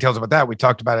get more details about that, we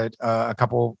talked about it a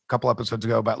couple episodes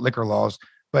ago about liquor laws,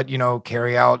 but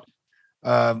carry out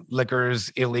liquor's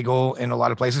illegal in a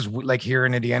lot of places. Like here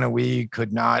in Indiana, we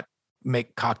could not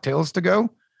make cocktails to go.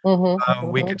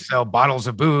 We could sell bottles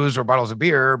of booze or bottles of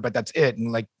beer, but that's it.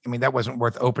 And that wasn't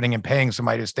worth opening and paying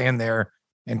somebody to stand there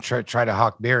and try to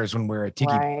hawk beers when we're a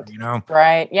tiki bar,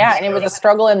 Right. Yeah. And it was a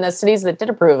struggle in the cities that did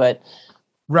approve it.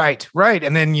 Right.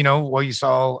 And then, you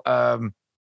saw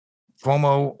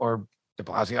Cuomo or de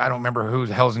Blasio, I don't remember who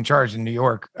the hell's in charge in New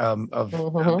York of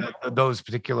those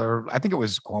particular, I think it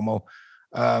was Cuomo,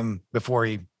 before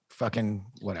he fucking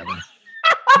whatever.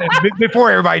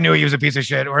 Before everybody knew he was a piece of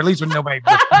shit, or at least when nobody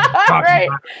was talking right.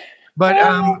 about But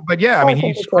yeah, I mean, he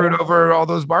Thank you, screwed Twitter. over all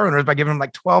those bar owners by giving them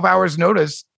like 12 hours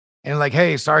notice and like,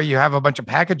 hey, sorry, you have a bunch of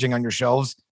packaging on your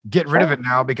shelves. Get rid of Sure. it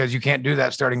now because you can't do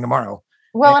that starting tomorrow.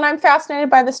 Well, and I'm fascinated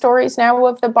by the stories now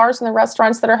of the bars and the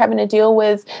restaurants that are having to deal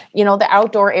with, the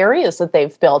outdoor areas that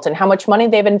they've built and how much money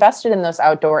they've invested in those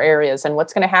outdoor areas and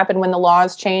what's going to happen when the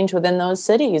laws change within those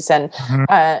cities. And, Mhm.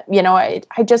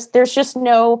 I just,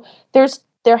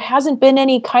 there hasn't been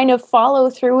any kind of follow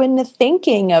through in the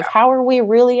thinking of how are we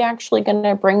really actually going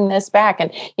to bring this back?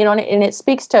 And, and it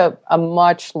speaks to a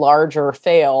much larger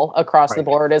fail across the Right.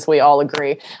 board, as we all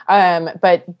agree.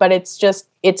 But it's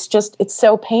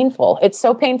so painful. It's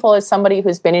so painful as somebody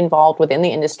who's been involved within the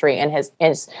industry and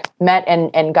has met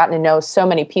and gotten to know so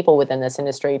many people within this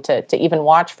industry to even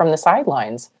watch from the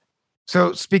sidelines.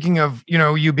 So speaking of,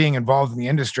 you being involved in the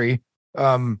industry,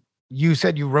 you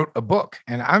said you wrote a book,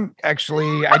 and I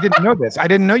didn't know this. I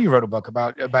didn't know you wrote a book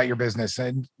about your business,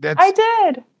 and I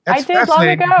did. that's I did long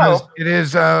fascinating because ago. it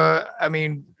is. I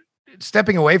mean,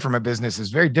 stepping away from a business is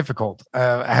very difficult,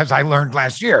 as I learned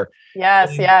last year. Yes,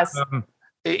 And, yes.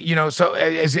 so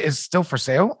is it still for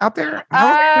sale out there?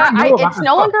 How did I not know about It's this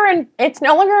no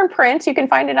book? longer in print. You can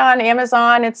find it on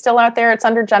Amazon. It's still out there. It's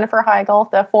under Jennifer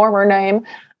Heigl, the former name.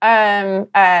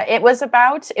 It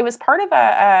was part of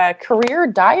a career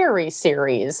diary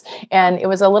series, and it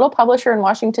was a little publisher in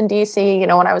Washington, D.C. When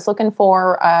I was looking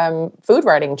for food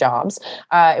writing jobs,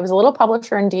 it was a little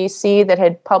publisher in D.C. that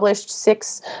had published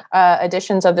 6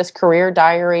 editions of this career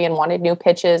diary and wanted new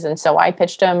pitches, and so I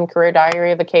pitched them Career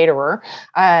Diary of a Caterer,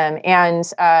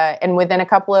 and within a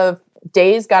couple of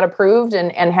days got approved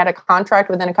and had a contract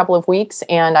within a couple of weeks.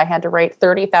 And I had to write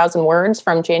 30,000 words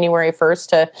from January 1st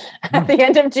to the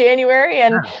end of January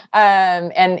and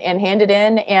hand it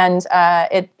in. And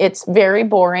it's very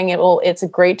boring. It's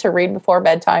great to read before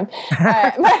bedtime.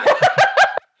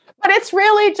 But it's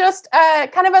really just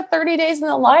kind of a 30 days in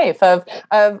the life of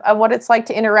what it's like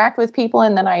to interact with people,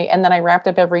 and then I wrapped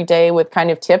up every day with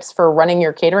kind of tips for running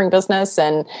your catering business,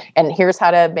 and here's how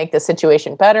to make the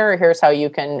situation better. Here's how you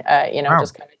can Wow.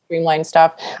 just kind of streamline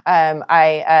stuff.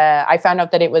 I found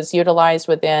out that it was utilized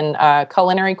within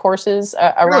culinary courses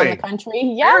around Really? the country.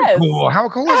 Very Yes. cool. How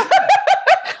cool is that?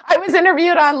 I was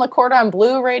interviewed on Le Cordon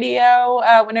Bleu radio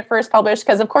when it first published,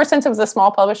 because of course, since it was a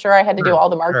small publisher, I had to do all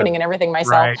the marketing and everything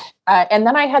myself. Right. And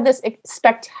then I had this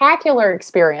spectacular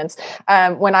experience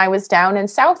when I was down in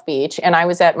South Beach, and I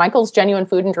was at Michael's Genuine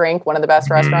Food and Drink, one of the best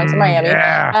restaurants in Miami.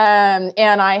 Yeah.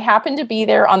 And I happened to be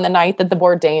there on the night that the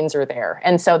Bourdains are there.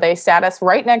 And so they sat us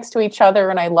right next to each other,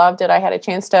 and I loved it. I had a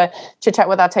chance to chit-chat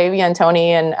with Octavia and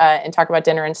Tony and talk about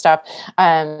dinner and stuff.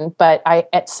 But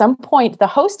at some point, the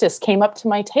hostess came up to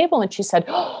my table and she said,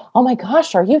 "Oh my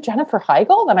gosh, are you Jennifer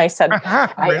Heigl?" And I said,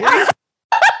 Really? Yes.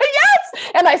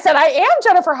 And I said, "I am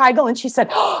Jennifer Heigl." And she said,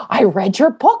 "I read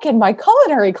your book in my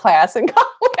culinary class in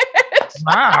college."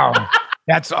 Wow.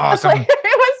 That's I was awesome. like, it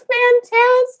was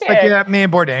fantastic. Like, yeah, me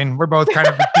and Bourdain, we're both kind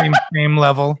of the same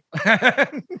level.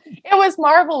 It was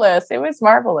marvelous. It was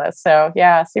marvelous. So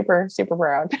yeah, super, super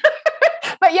proud.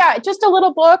 But yeah, just a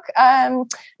little book.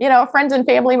 Friends and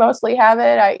family mostly have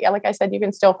it. Like I said, you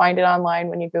can still find it online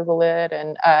when you Google it,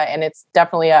 and it's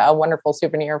definitely a wonderful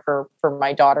souvenir for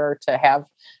my daughter to have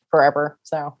forever.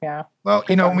 So yeah. Well,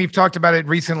 we've talked about it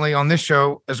recently on this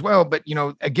show as well. But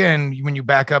again, when you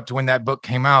back up to when that book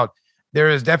came out, there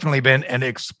has definitely been an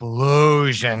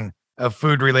explosion of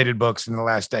food-related books in the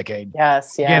last decade.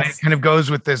 Yes. Again, it kind of goes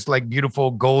with this like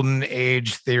beautiful golden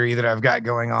age theory that I've got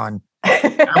going on.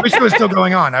 I wish it was still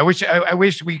going on. I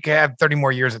wish we could have 30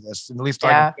 more years of this, at least so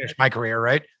I can finish my career,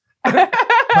 right?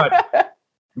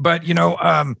 but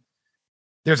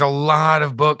there's a lot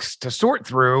of books to sort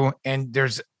through, and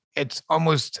it's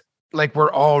almost like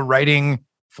we're all writing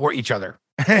for each other.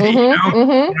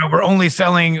 We're only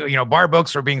selling, bar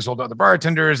books are being sold to other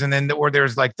bartenders, and then or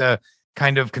there's like the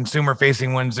kind of consumer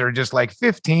facing ones that are just like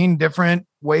 15 different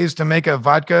ways to make a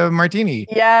vodka martini.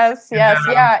 Yes.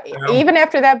 Yeah. Even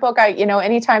after that book,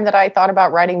 anytime that I thought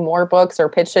about writing more books or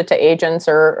pitched it to agents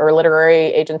or literary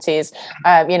agencies,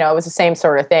 it was the same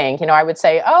sort of thing. I would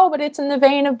say, "Oh, but it's in the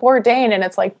vein of Bourdain." And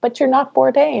it's like, "But you're not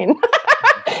Bourdain."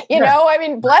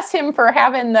 Bless him for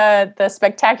having the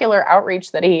spectacular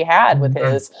outreach that he had with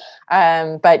his.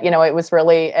 But it was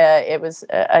really it was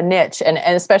a niche, and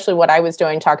especially what I was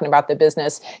doing, talking about the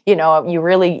business. You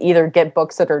really either get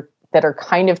books that are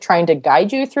kind of trying to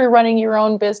guide you through running your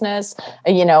own business,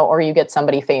 or you get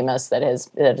somebody famous that has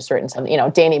written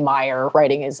something. Danny Meyer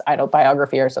writing his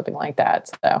autobiography or something like that.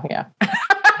 So yeah.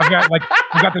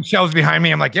 I've got the shelves behind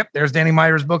me. I'm like, yep, there's Danny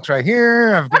Meyer's books right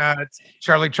here. I've got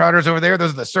Charlie Trotter's over there.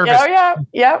 Those are the service. Oh yeah,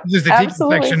 yep. This is the tiki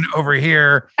section over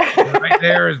here. Right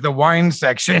there is the wine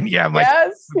section. Yeah, I'm like,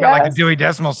 I've got like a Dewey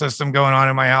Decimal System going on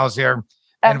in my house here.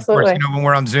 And Absolutely. of course, when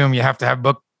we're on Zoom, you have to have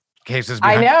bookcases.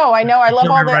 I know. I love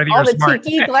all the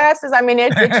tiki glasses. I mean,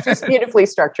 it's just beautifully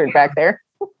structured back there.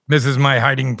 This is my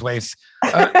hiding place.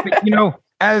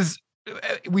 As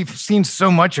we've seen so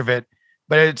much of it,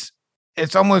 but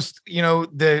it's almost,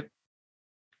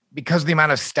 because of the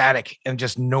amount of static and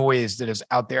just noise that is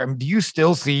out there. I mean, do you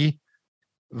still see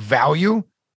value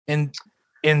in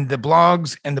the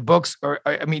blogs and the books? Or,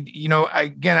 I mean,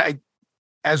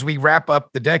 as we wrap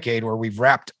up the decade, or we've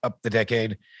wrapped up the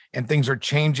decade and things are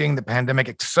changing, the pandemic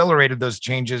accelerated those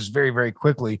changes very, very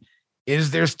quickly.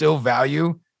 Is there still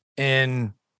value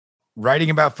in writing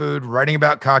about food, writing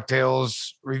about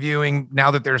cocktails, reviewing,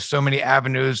 now that there's so many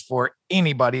avenues for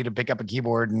anybody to pick up a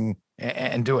keyboard and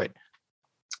do it?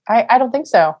 I don't think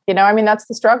so. That's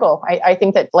the struggle. I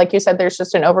think that, like you said, there's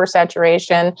just an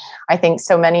oversaturation. I think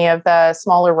so many of the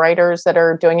smaller writers that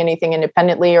are doing anything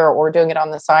independently or doing it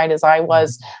on the side, as I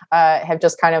was, have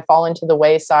just kind of fallen to the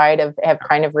wayside have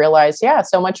kind of realized,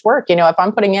 so much work. If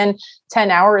I'm putting in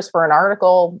 10 hours for an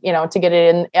article, to get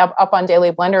it up on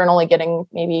Daily Blender and only getting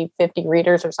maybe 50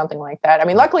 readers or something like that. I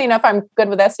mean, luckily enough, I'm good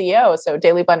with SEO. So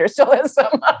Daily Blender still has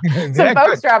some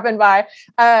folks dropping by.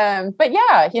 But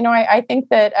yeah, I think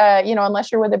that,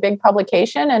 unless you're with a big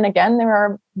publication, and again,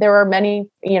 there are many,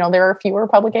 there are fewer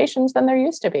publications than there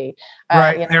used to be.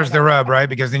 Right. There's the rub, right?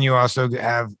 Because then you also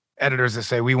have editors that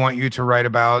say, we want you to write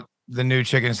about the new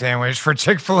chicken sandwich for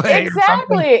Chick-fil-A.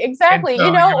 Exactly.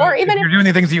 So, or even if you're doing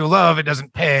the things that you love, it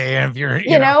doesn't pay. And if you're,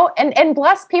 and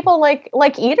bless people like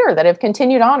Eater that have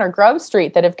continued on, or Grove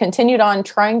Street that have continued on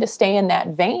trying to stay in that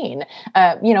vein.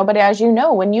 But as you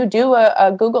know, when you do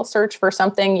a Google search for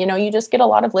something, you just get a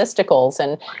lot of listicles,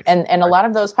 and a lot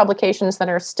of those publications that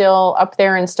are still up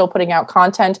there and still putting out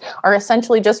content are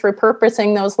essentially just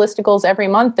repurposing those listicles every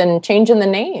month and changing the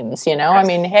names. I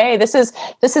mean, hey, this is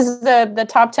the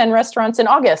top 10 restaurants in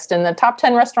August and the top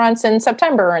 10 restaurants in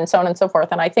September, and so on and so forth.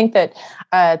 And I think that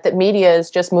that media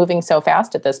is just moving so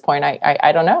fast at this point.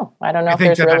 I don't know. I don't know if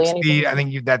there's really anything. I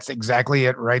think that's exactly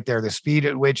it right there. The speed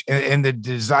at which and the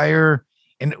desire.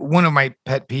 And one of my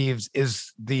pet peeves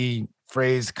is the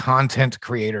phrase content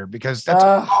creator, because that's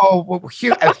all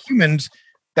as humans.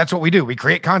 That's what we do. We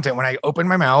create content. When I open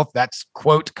my mouth, that's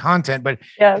quote content, but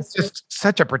it's just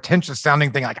such a pretentious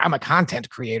sounding thing. Like, I'm a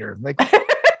content creator. Like,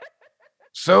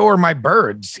 so are my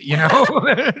birds,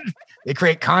 they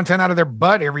create content out of their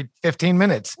butt every 15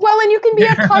 minutes. Well, and you can be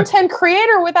a content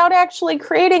creator without actually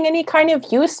creating any kind of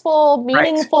useful,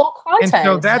 meaningful content. And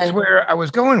so that's where I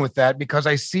was going with that, because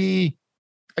I see,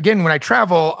 again, when I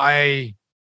travel, I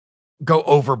go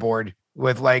overboard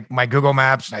with like my Google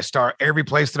Maps, and I start every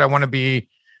place that I want to be,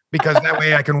 because that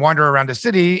way I can wander around a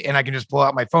city and I can just pull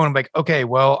out my phone and be like, okay,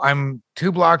 well, I'm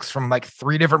 2 blocks from like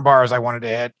 3 different bars I wanted to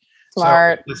hit.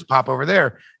 Smart. So let's pop over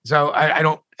there. So I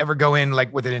don't ever go in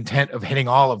like with an intent of hitting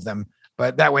all of them,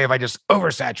 but that way, if I just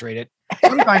oversaturate it,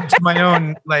 sometimes to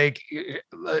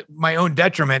my own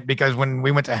detriment, because when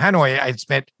we went to Hanoi, I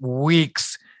spent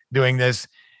weeks doing this,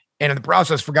 and in the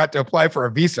process forgot to apply for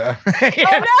a visa. Oh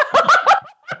no!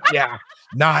 Yeah,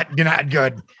 not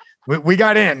good. We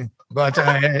got in, but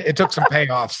it took some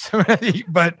payoffs.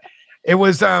 But it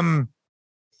was,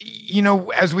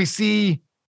 as we see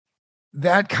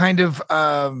that kind of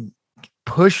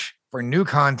push for new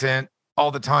content all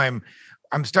the time,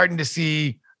 I'm starting to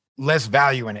see less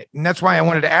value in it. And that's why I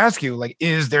wanted to ask you, like,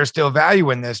 is there still value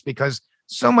in this? Because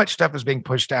so much stuff is being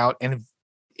pushed out, and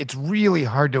it's really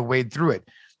hard to wade through it.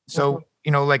 So,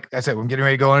 like I said, I'm getting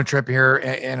ready to go on a trip here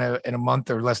in a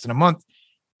month or less than a month.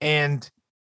 And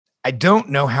I don't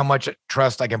know how much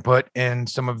trust I can put in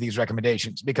some of these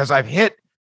recommendations, because I've hit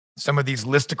some of these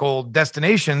listicle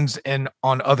destinations and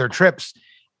on other trips,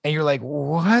 and you're like,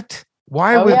 what?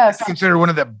 Why would this be considered one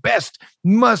of the best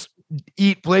must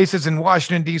eat places in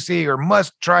Washington, DC, or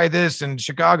must try this in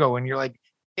Chicago? And you're like,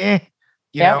 Yep.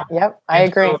 I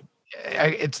agree. So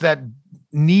it's that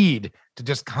need to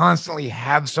just constantly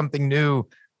have something new,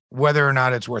 whether or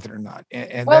not it's worth it or not.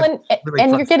 And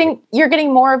you're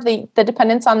getting more of the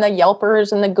dependence on the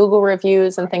Yelpers and the Google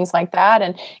reviews and things like that.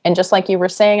 And just like you were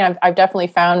saying, I've definitely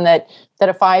found that a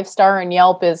 5-star in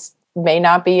Yelp may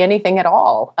not be anything at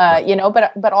all.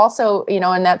 But also,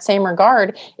 in that same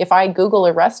regard, if I Google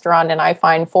a restaurant and I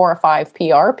find 4 or 5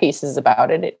 PR pieces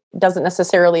about it, it doesn't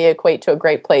necessarily equate to a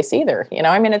great place either.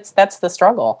 That's the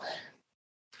struggle.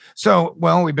 So,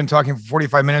 we've been talking for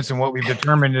 45 minutes, and what we've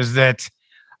determined is that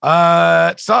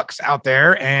It sucks out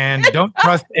there and don't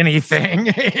trust anything.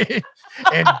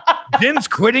 And Jen's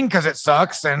quitting because it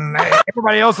sucks, and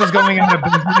everybody else is going into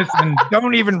business and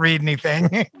don't even read anything.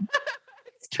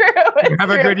 It's true. Have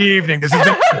a good evening. This is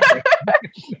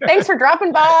Thanks for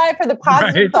dropping by for the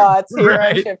positive thoughts here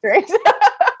on Shift Rates.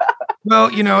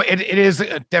 Well, it is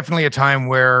definitely a time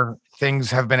where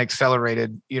things have been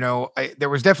accelerated. There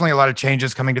was definitely a lot of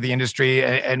changes coming to the industry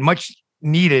and much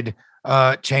needed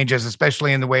changes,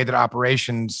 especially in the way that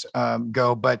operations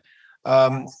go. But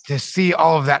to see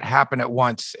all of that happen at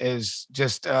once is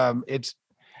just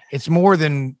it's more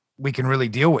than we can really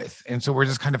deal with, and so we're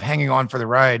just kind of hanging on for the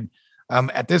ride.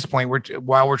 At this point,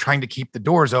 while we're trying to keep the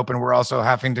doors open, we're also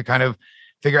having to kind of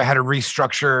figure out how to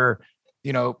restructure,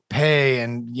 pay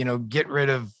and get rid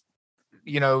of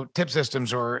tip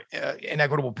systems or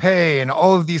inequitable pay and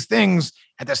all of these things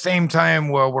at the same time,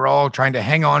 while we're all trying to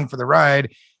hang on for the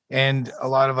ride. And a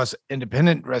lot of us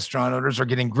independent restaurant owners are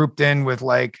getting grouped in with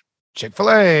like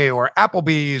Chick-fil-A or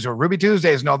Applebee's or Ruby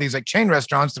Tuesdays and all these like chain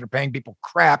restaurants that are paying people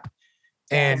crap.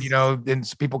 And, then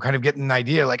people kind of get an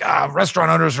idea like, restaurant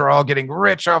owners are all getting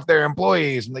rich off their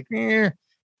employees. I'm like,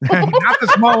 not the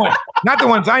small ones, not the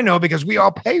ones I know, because we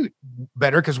all pay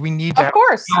better because we need to have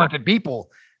talented people.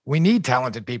 We need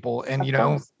talented people. And,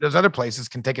 those other places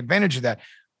can take advantage of that.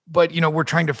 But, we're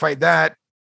trying to fight that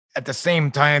at the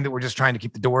same time that we're just trying to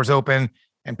keep the doors open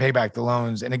and pay back the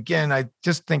loans. And again, I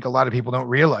just think a lot of people don't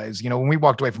realize, when we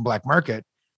walked away from Black Market,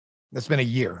 that's been a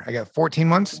year. I got 14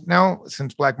 months now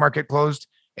since Black Market closed.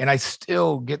 And I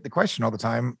still get the question all the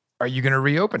time, are you going to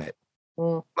reopen it?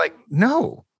 Like,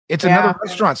 no, it's another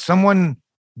restaurant. Someone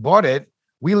bought it.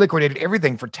 We liquidated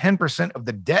everything for 10% of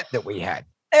the debt that we had.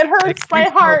 It hurts my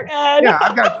heart, Ed. Yeah,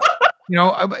 I've got,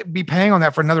 I'll be paying on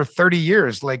that for another 30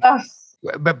 years. Like,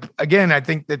 but again, I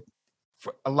think that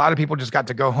a lot of people just got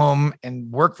to go home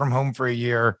and work from home for a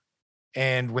year.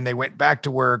 And when they went back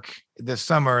to work this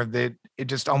summer, it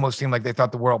just almost seemed like they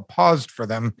thought the world paused for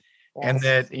them. Yes. And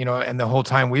that, and the whole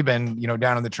time we've been,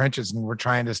 down in the trenches and we're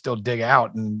trying to still dig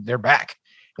out, and they're back.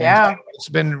 And it's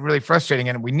been really frustrating.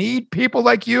 And we need people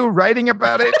like you writing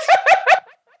about it.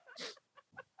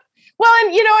 Well,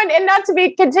 and not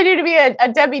to continue to be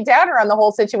a Debbie Downer on the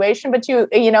whole situation, but you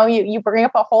bring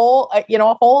up a whole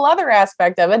other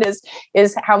aspect of it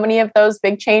is how many of those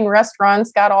big chain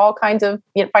restaurants got all kinds of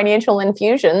financial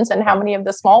infusions, and how many of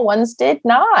the small ones did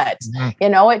not.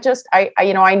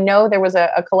 Mm-hmm. I know there was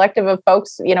a collective of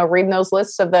folks, reading those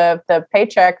lists of the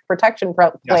paycheck protection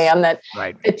plan that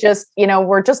it just,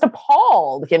 we're just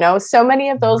appalled. So many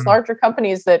of those larger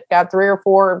companies that got 3 or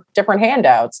 4 different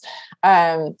handouts.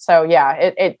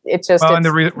 It's just. Well, and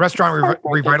the restaurant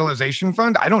revitalization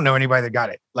fund, I don't know anybody that got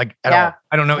it, like at all.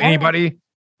 I don't know anybody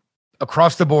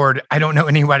across the board. I don't know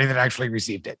anybody that actually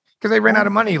received it because they ran out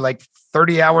of money like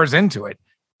 30 hours into it.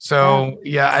 So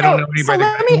I don't know anybody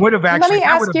that would have actually.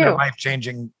 That would have been a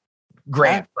life-changing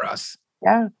grant for us.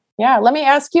 Yeah. Let me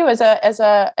ask you, as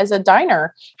a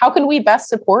diner, how can we best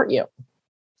support you?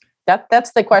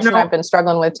 That's the question I've been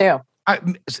struggling with too.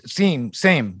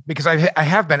 Same, because I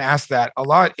have been asked that a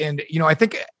lot. And, I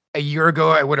think a year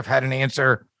ago I would have had an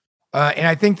answer. And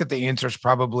I think that the answer is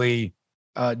probably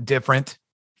different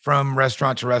from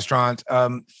restaurant to restaurant.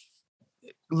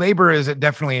 Labor is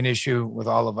definitely an issue with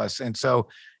all of us. And so,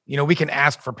 we can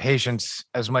ask for patience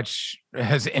as much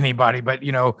as anybody, but,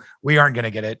 we aren't going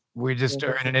to get it. We just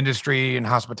are in an industry in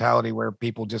hospitality where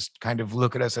people just kind of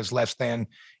look at us as less than,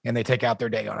 and they take out their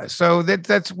day on us. So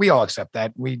that's, we all accept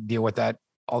that. We deal with that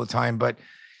all the time. But,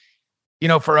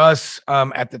 for us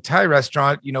at the Thai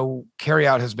restaurant, carry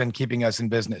out has been keeping us in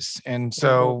business. And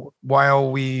so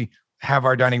while we have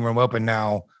our dining room open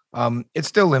now, it's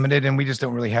still limited, and we just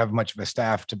don't really have much of a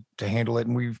staff to handle it.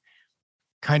 And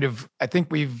I think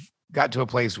we've got to a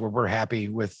place where we're happy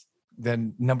with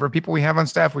the number of people we have on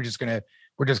staff. We're just kind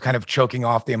of choking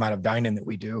off the amount of dine-in that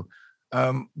we do.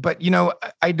 But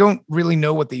I don't really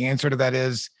know what the answer to that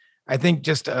is. I think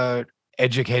just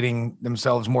educating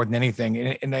themselves more than anything.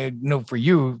 And I know for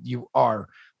you are,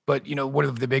 but one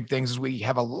of the big things is we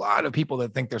have a lot of people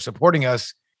that think they're supporting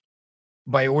us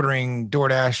by ordering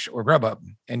DoorDash or Grubhub.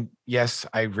 And yes,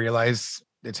 I realize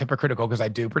it's hypocritical because I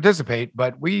do participate,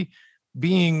 but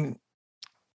being,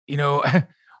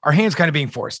 our hands kind of being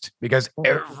forced because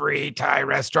every Thai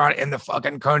restaurant in the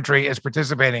fucking country is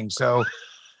participating. So,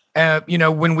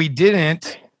 when we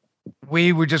didn't,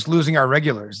 we were just losing our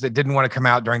regulars that didn't want to come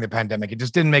out during the pandemic. It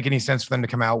just didn't make any sense for them to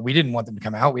come out. We didn't want them to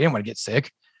come out. We didn't want to get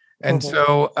sick. And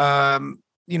so,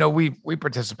 we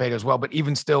participate as well, but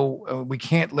even still, we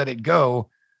can't let it go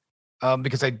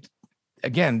because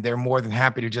they're more than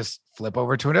happy to just flip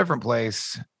over to a different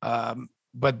place.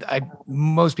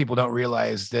 most people don't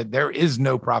realize that there is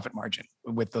no profit margin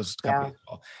with those companies.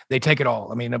 Yeah. They take it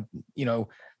all. I mean,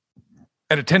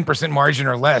 at a 10% margin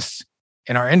or less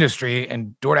in our industry,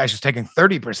 and DoorDash is taking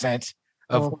 30%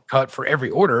 of cut for every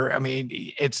order. I mean,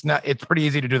 it's pretty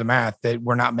easy to do the math that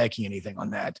we're not making anything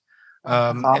on that.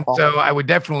 And so I would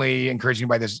definitely encourage you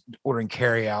by this ordering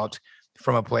carry out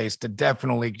from a place to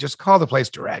definitely just call the place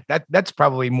direct. That's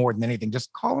probably more than anything.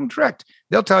 Just call them direct.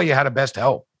 They'll tell you how to best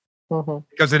help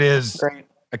because it is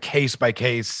a case by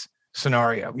case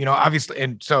scenario, obviously.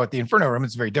 And so at the Inferno Room,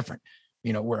 it's very different.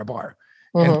 We're a bar.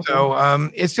 And so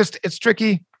it's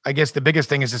tricky. I guess the biggest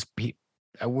thing is just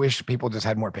I wish people just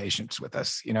had more patience with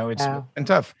us. It's been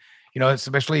tough,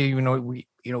 especially,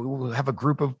 we'll have a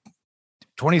group of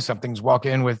 20 somethings walk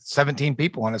in with 17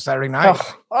 people on a Saturday night.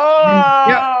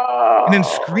 And then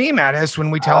scream at us when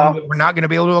we tell them that we're not going to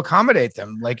be able to accommodate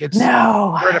them. Like we're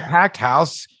at a packed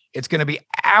house. It's going to be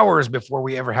hours before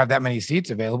we ever have that many seats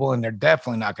available. And they're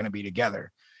definitely not going to be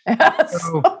together.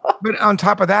 So, but on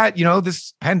top of that,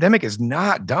 this pandemic is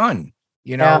not done.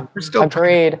 We're still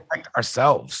trying to protect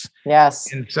ourselves.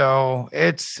 Yes. And so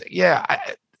it's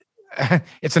a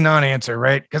non-answer,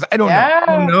 right? Because I don't know. I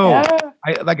don't know.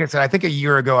 Yeah. Like I said, I think a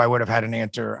year ago I would have had an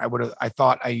answer. I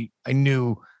thought I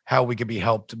knew how we could be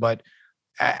helped, but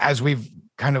as we've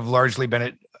kind of largely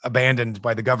been abandoned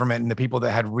by the government and the people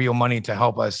that had real money to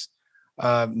help us,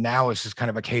 now it's just kind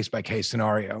of a case by case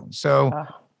scenario. So.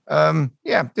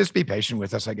 Just be patient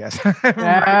with us, I guess. Right?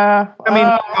 I mean,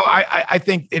 I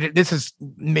think this has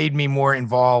made me more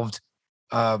involved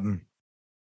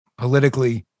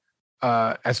politically,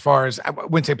 as far as, I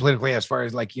wouldn't say politically, as far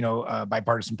as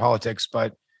bipartisan politics,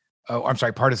 but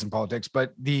partisan politics,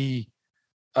 but the,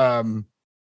 kind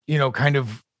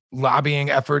of lobbying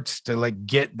efforts to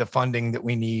get the funding that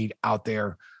we need out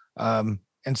there. And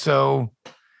so,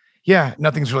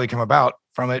 nothing's really come about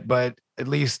from it, but at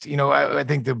least, I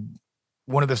think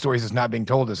one of the stories that's not being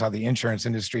told is how the insurance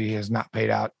industry has not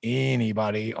paid out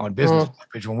anybody on business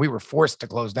leverage. When we were forced to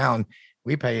close down,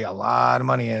 we pay a lot of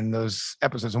money in those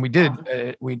episodes. And we did,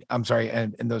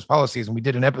 in those policies. And we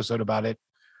did an episode about it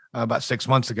about 6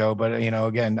 months ago. But,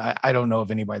 again, I don't know of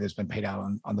anybody that's been paid out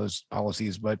on those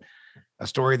policies, but a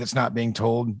story that's not being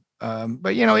told.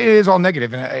 But, it is all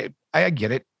negative. And I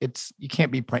get it. You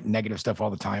can't be printing negative stuff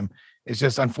all the time. It's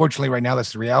just, unfortunately, right now,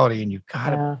 that's the reality. And you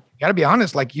gotta be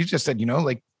honest. Like you just said,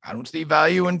 I don't see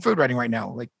value in food writing right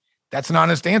now. Like that's an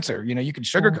honest answer. You can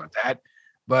sugarcoat that,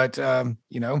 but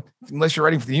unless you're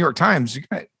writing for the New York Times, you're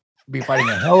gonna be fighting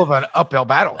a hell of an uphill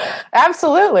battle.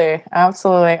 Absolutely.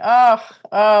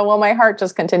 Well, my heart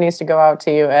just continues to go out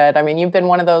to you, Ed. I mean, you've been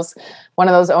one of those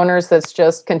owners that's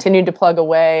just continued to plug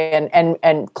away,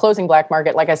 and closing Black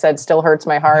Market, like I said, still hurts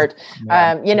my heart.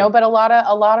 But a lot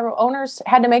of owners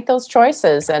had to make those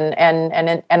choices, and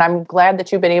I'm glad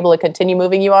that you've been able to continue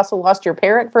moving. You also lost your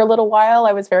parrot for a little while.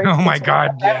 I was very oh my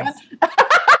God, yes.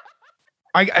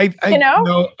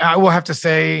 I will have to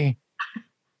say,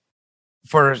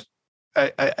 for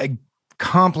a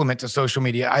compliment to social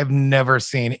media, I've never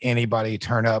seen anybody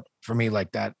turn up for me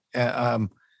like that.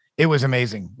 It was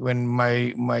amazing when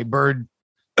my bird,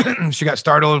 she got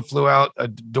startled, flew out a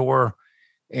door,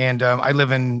 and I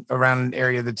live around an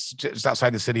area that's just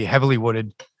outside the city, heavily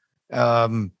wooded,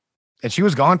 and she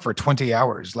was gone for 20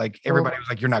 hours. Like everybody was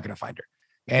like, "You're not going to find her."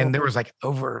 And there was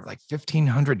over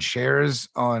 1,500 shares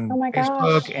on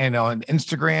Facebook and on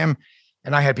Instagram,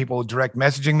 and I had people direct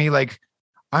messaging me like,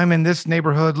 I'm in this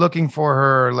neighborhood looking for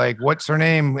her. Like, what's her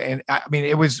name? And I mean,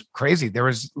 it was crazy. There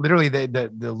was literally the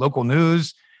local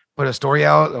news put a story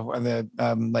out of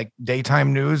the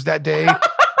daytime news that day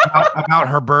about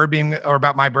her bird being, or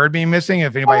about my bird being missing.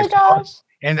 If anybody's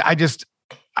and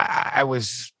I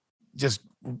was just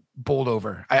bowled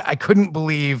over. I couldn't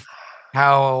believe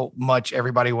how much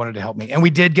everybody wanted to help me. And we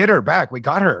did get her back. We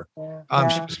got her.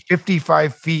 She was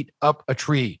 55 feet up a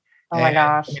tree. Oh my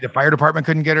gosh. The fire department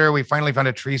couldn't get her. We finally found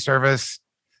a tree service.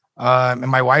 And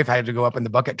my wife had to go up in the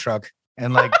bucket truck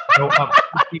and go up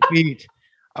 50 feet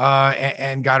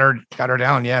and got her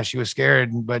down. Yeah, she was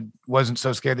scared, but wasn't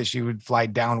so scared that she would fly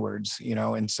downwards,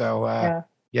 and so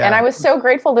yeah. And I was so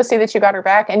grateful to see that you got her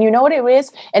back. And you know what it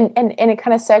is? And it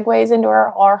kind of segues into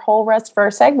our whole rest of our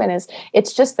segment is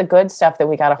it's just the good stuff that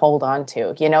we got to hold on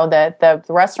to. The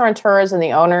restaurateurs and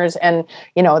the owners and,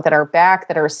 that are back,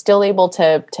 that are still able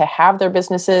to have their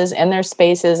businesses and their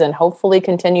spaces and hopefully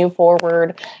continue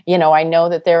forward. I know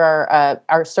that there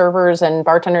are servers and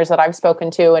bartenders that I've spoken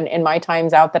to and in my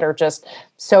times out that are just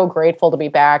so grateful to be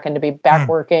back and to be back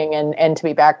working and to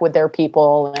be back with their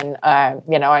people. And,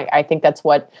 I think that's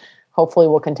what hopefully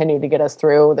will continue to get us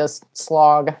through this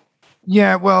slog.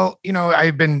 Yeah. Well,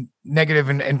 I've been negative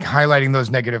and highlighting those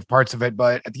negative parts of it.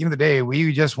 But at the end of the day,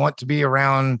 we just want to be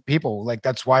around people. Like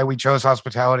that's why we chose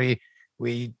hospitality.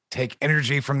 We take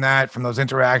energy from that, from those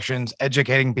interactions,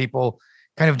 educating people,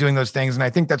 kind of doing those things. And I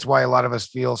think that's why a lot of us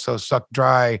feel so sucked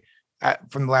dry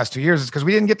from the last 2 years, is because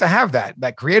we didn't get to have that.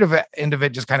 That creative end of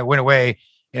it just kind of went away,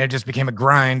 and it just became a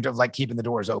grind of like keeping the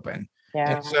doors open.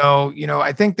 Yeah. And so,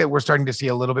 I think that we're starting to see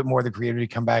a little bit more of the creativity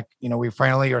come back. We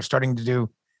finally are starting to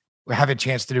we have a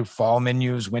chance to do fall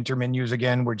menus, winter menus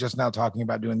again. We're just now talking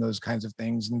about doing those kinds of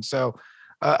things. And so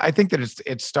I think that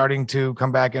it's starting to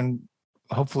come back, and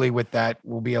hopefully with that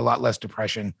will be a lot less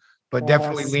depression, but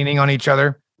definitely leaning on each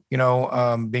other.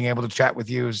 Being able to chat with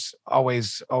you is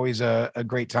always a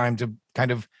great time to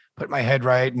kind of put my head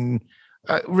right, and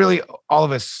really all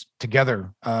of us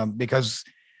together, because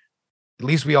at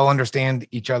least we all understand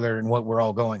each other and what we're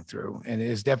all going through. And it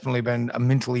has definitely been a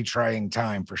mentally trying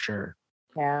time for sure.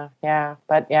 Yeah.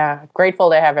 But grateful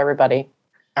to have everybody.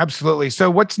 Absolutely. So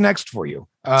what's next for you?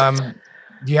 Do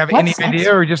you have any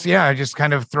idea, or just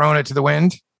kind of throwing it to the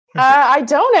wind? I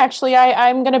don't actually.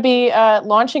 I'm going to be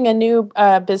launching a new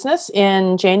business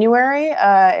in January.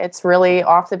 It's really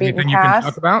off the beaten Anything path.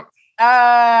 You can talk about?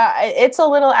 It's a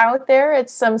little out there.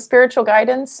 It's some spiritual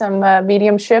guidance, some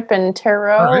mediumship and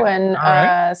tarot,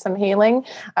 and some healing.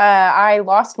 I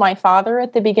lost my father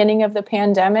at the beginning of the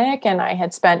pandemic, and I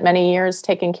had spent many years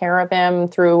taking care of him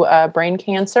through brain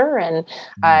cancer, and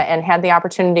had the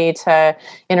opportunity to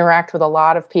interact with a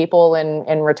lot of people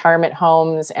in retirement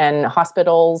homes and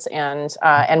hospitals, and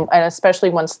especially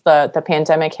once the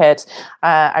pandemic hit,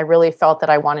 I really felt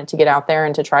that I wanted to get out there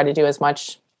and to try to do as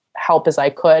much help as I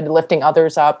could, lifting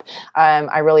others up.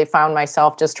 I really found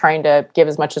myself just trying to give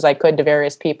as much as I could to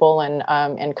various people, and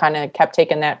kind of kept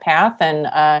taking that path.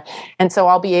 And so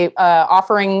I'll be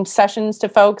offering sessions to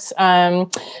folks,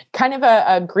 kind of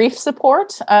a grief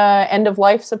support, end of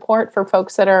life support for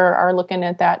folks that are looking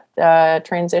at that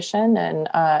transition,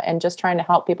 and just trying to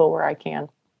help people where I can.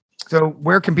 So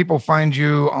where can people find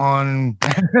you on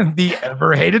the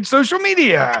ever hated social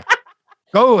media?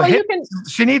 Go ahead.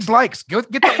 She needs likes. Go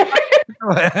get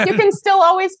that. You can still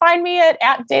always find me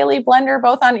at Daily Blender,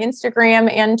 both on Instagram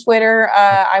and Twitter.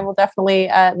 I will definitely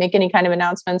make any kind of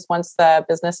announcements once the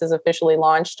business is officially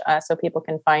launched, so people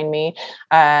can find me.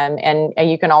 And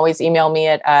you can always email me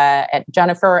at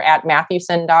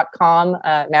Jennifer@Mathewson.com.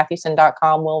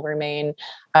 Mathewson.com will remain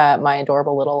my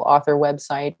adorable little author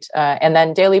website. And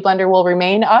then Daily Blender will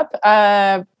remain up.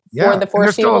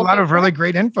 There's still a lot of really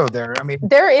great info there. I mean,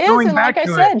 there is, and like I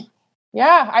said,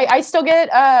 I still get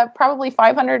probably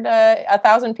 500,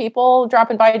 1,000 people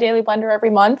dropping by Daily Blender every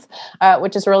month,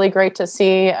 which is really great to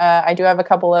see. I do have a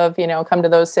couple of come to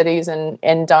those cities and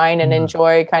dine and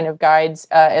enjoy kind of guides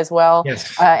as well,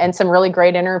 and some really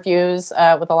great interviews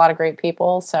with a lot of great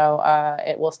people. So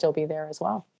it will still be there as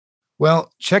well.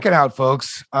 Well, check it out,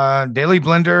 folks. Daily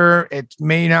Blender. It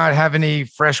may not have any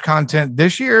fresh content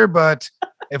this year, but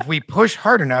if we push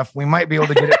hard enough, we might be able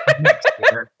to get it next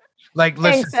year. Like,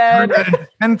 let's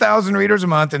 10,000 readers a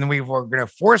month, and we're going to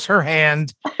force her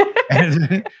hand.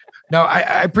 No,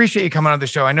 I appreciate you coming on the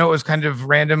show. I know it was kind of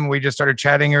random. We just started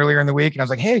chatting earlier in the week, and I was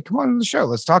like, "Hey, come on the show.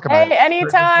 Let's talk about it."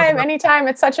 Anytime.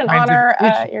 It's such an honor.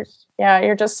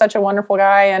 You're just such a wonderful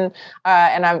guy, and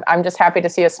I'm just happy to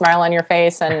see a smile on your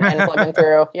face and flipping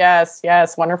through. Yes,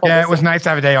 wonderful. Yeah, it was nice to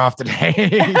have a day off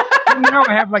today. I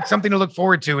have like something to look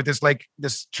forward to with this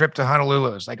trip to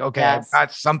Honolulu. It's like, okay, I've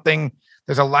got something.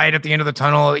 There's a light at the end of the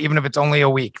tunnel, even if it's only a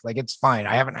week. Like, it's fine.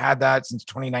 I haven't had that since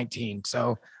 2019,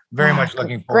 so very much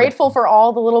looking forward. Grateful for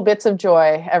all the little bits of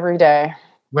joy every day.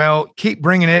 Well, keep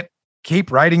bringing it.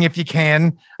 Keep writing if you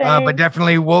can, but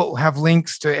definitely we'll have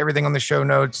links to everything on the show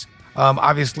notes.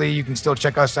 Obviously, you can still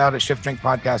check us out at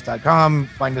shiftdrinkpodcast.com.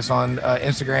 Find us on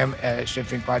Instagram at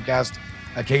shiftdrinkpodcast.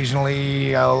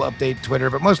 Occasionally, I'll update Twitter,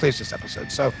 but mostly it's just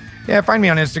episodes. So, find me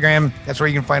on Instagram. That's where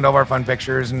you can find all of our fun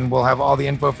pictures, and we'll have all the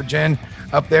info for Jen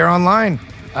up there online.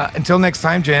 Until next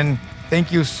time, Jen,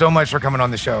 thank you so much for coming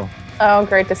on the show. Oh,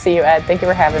 great to see you, Ed. Thank you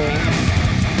for having me.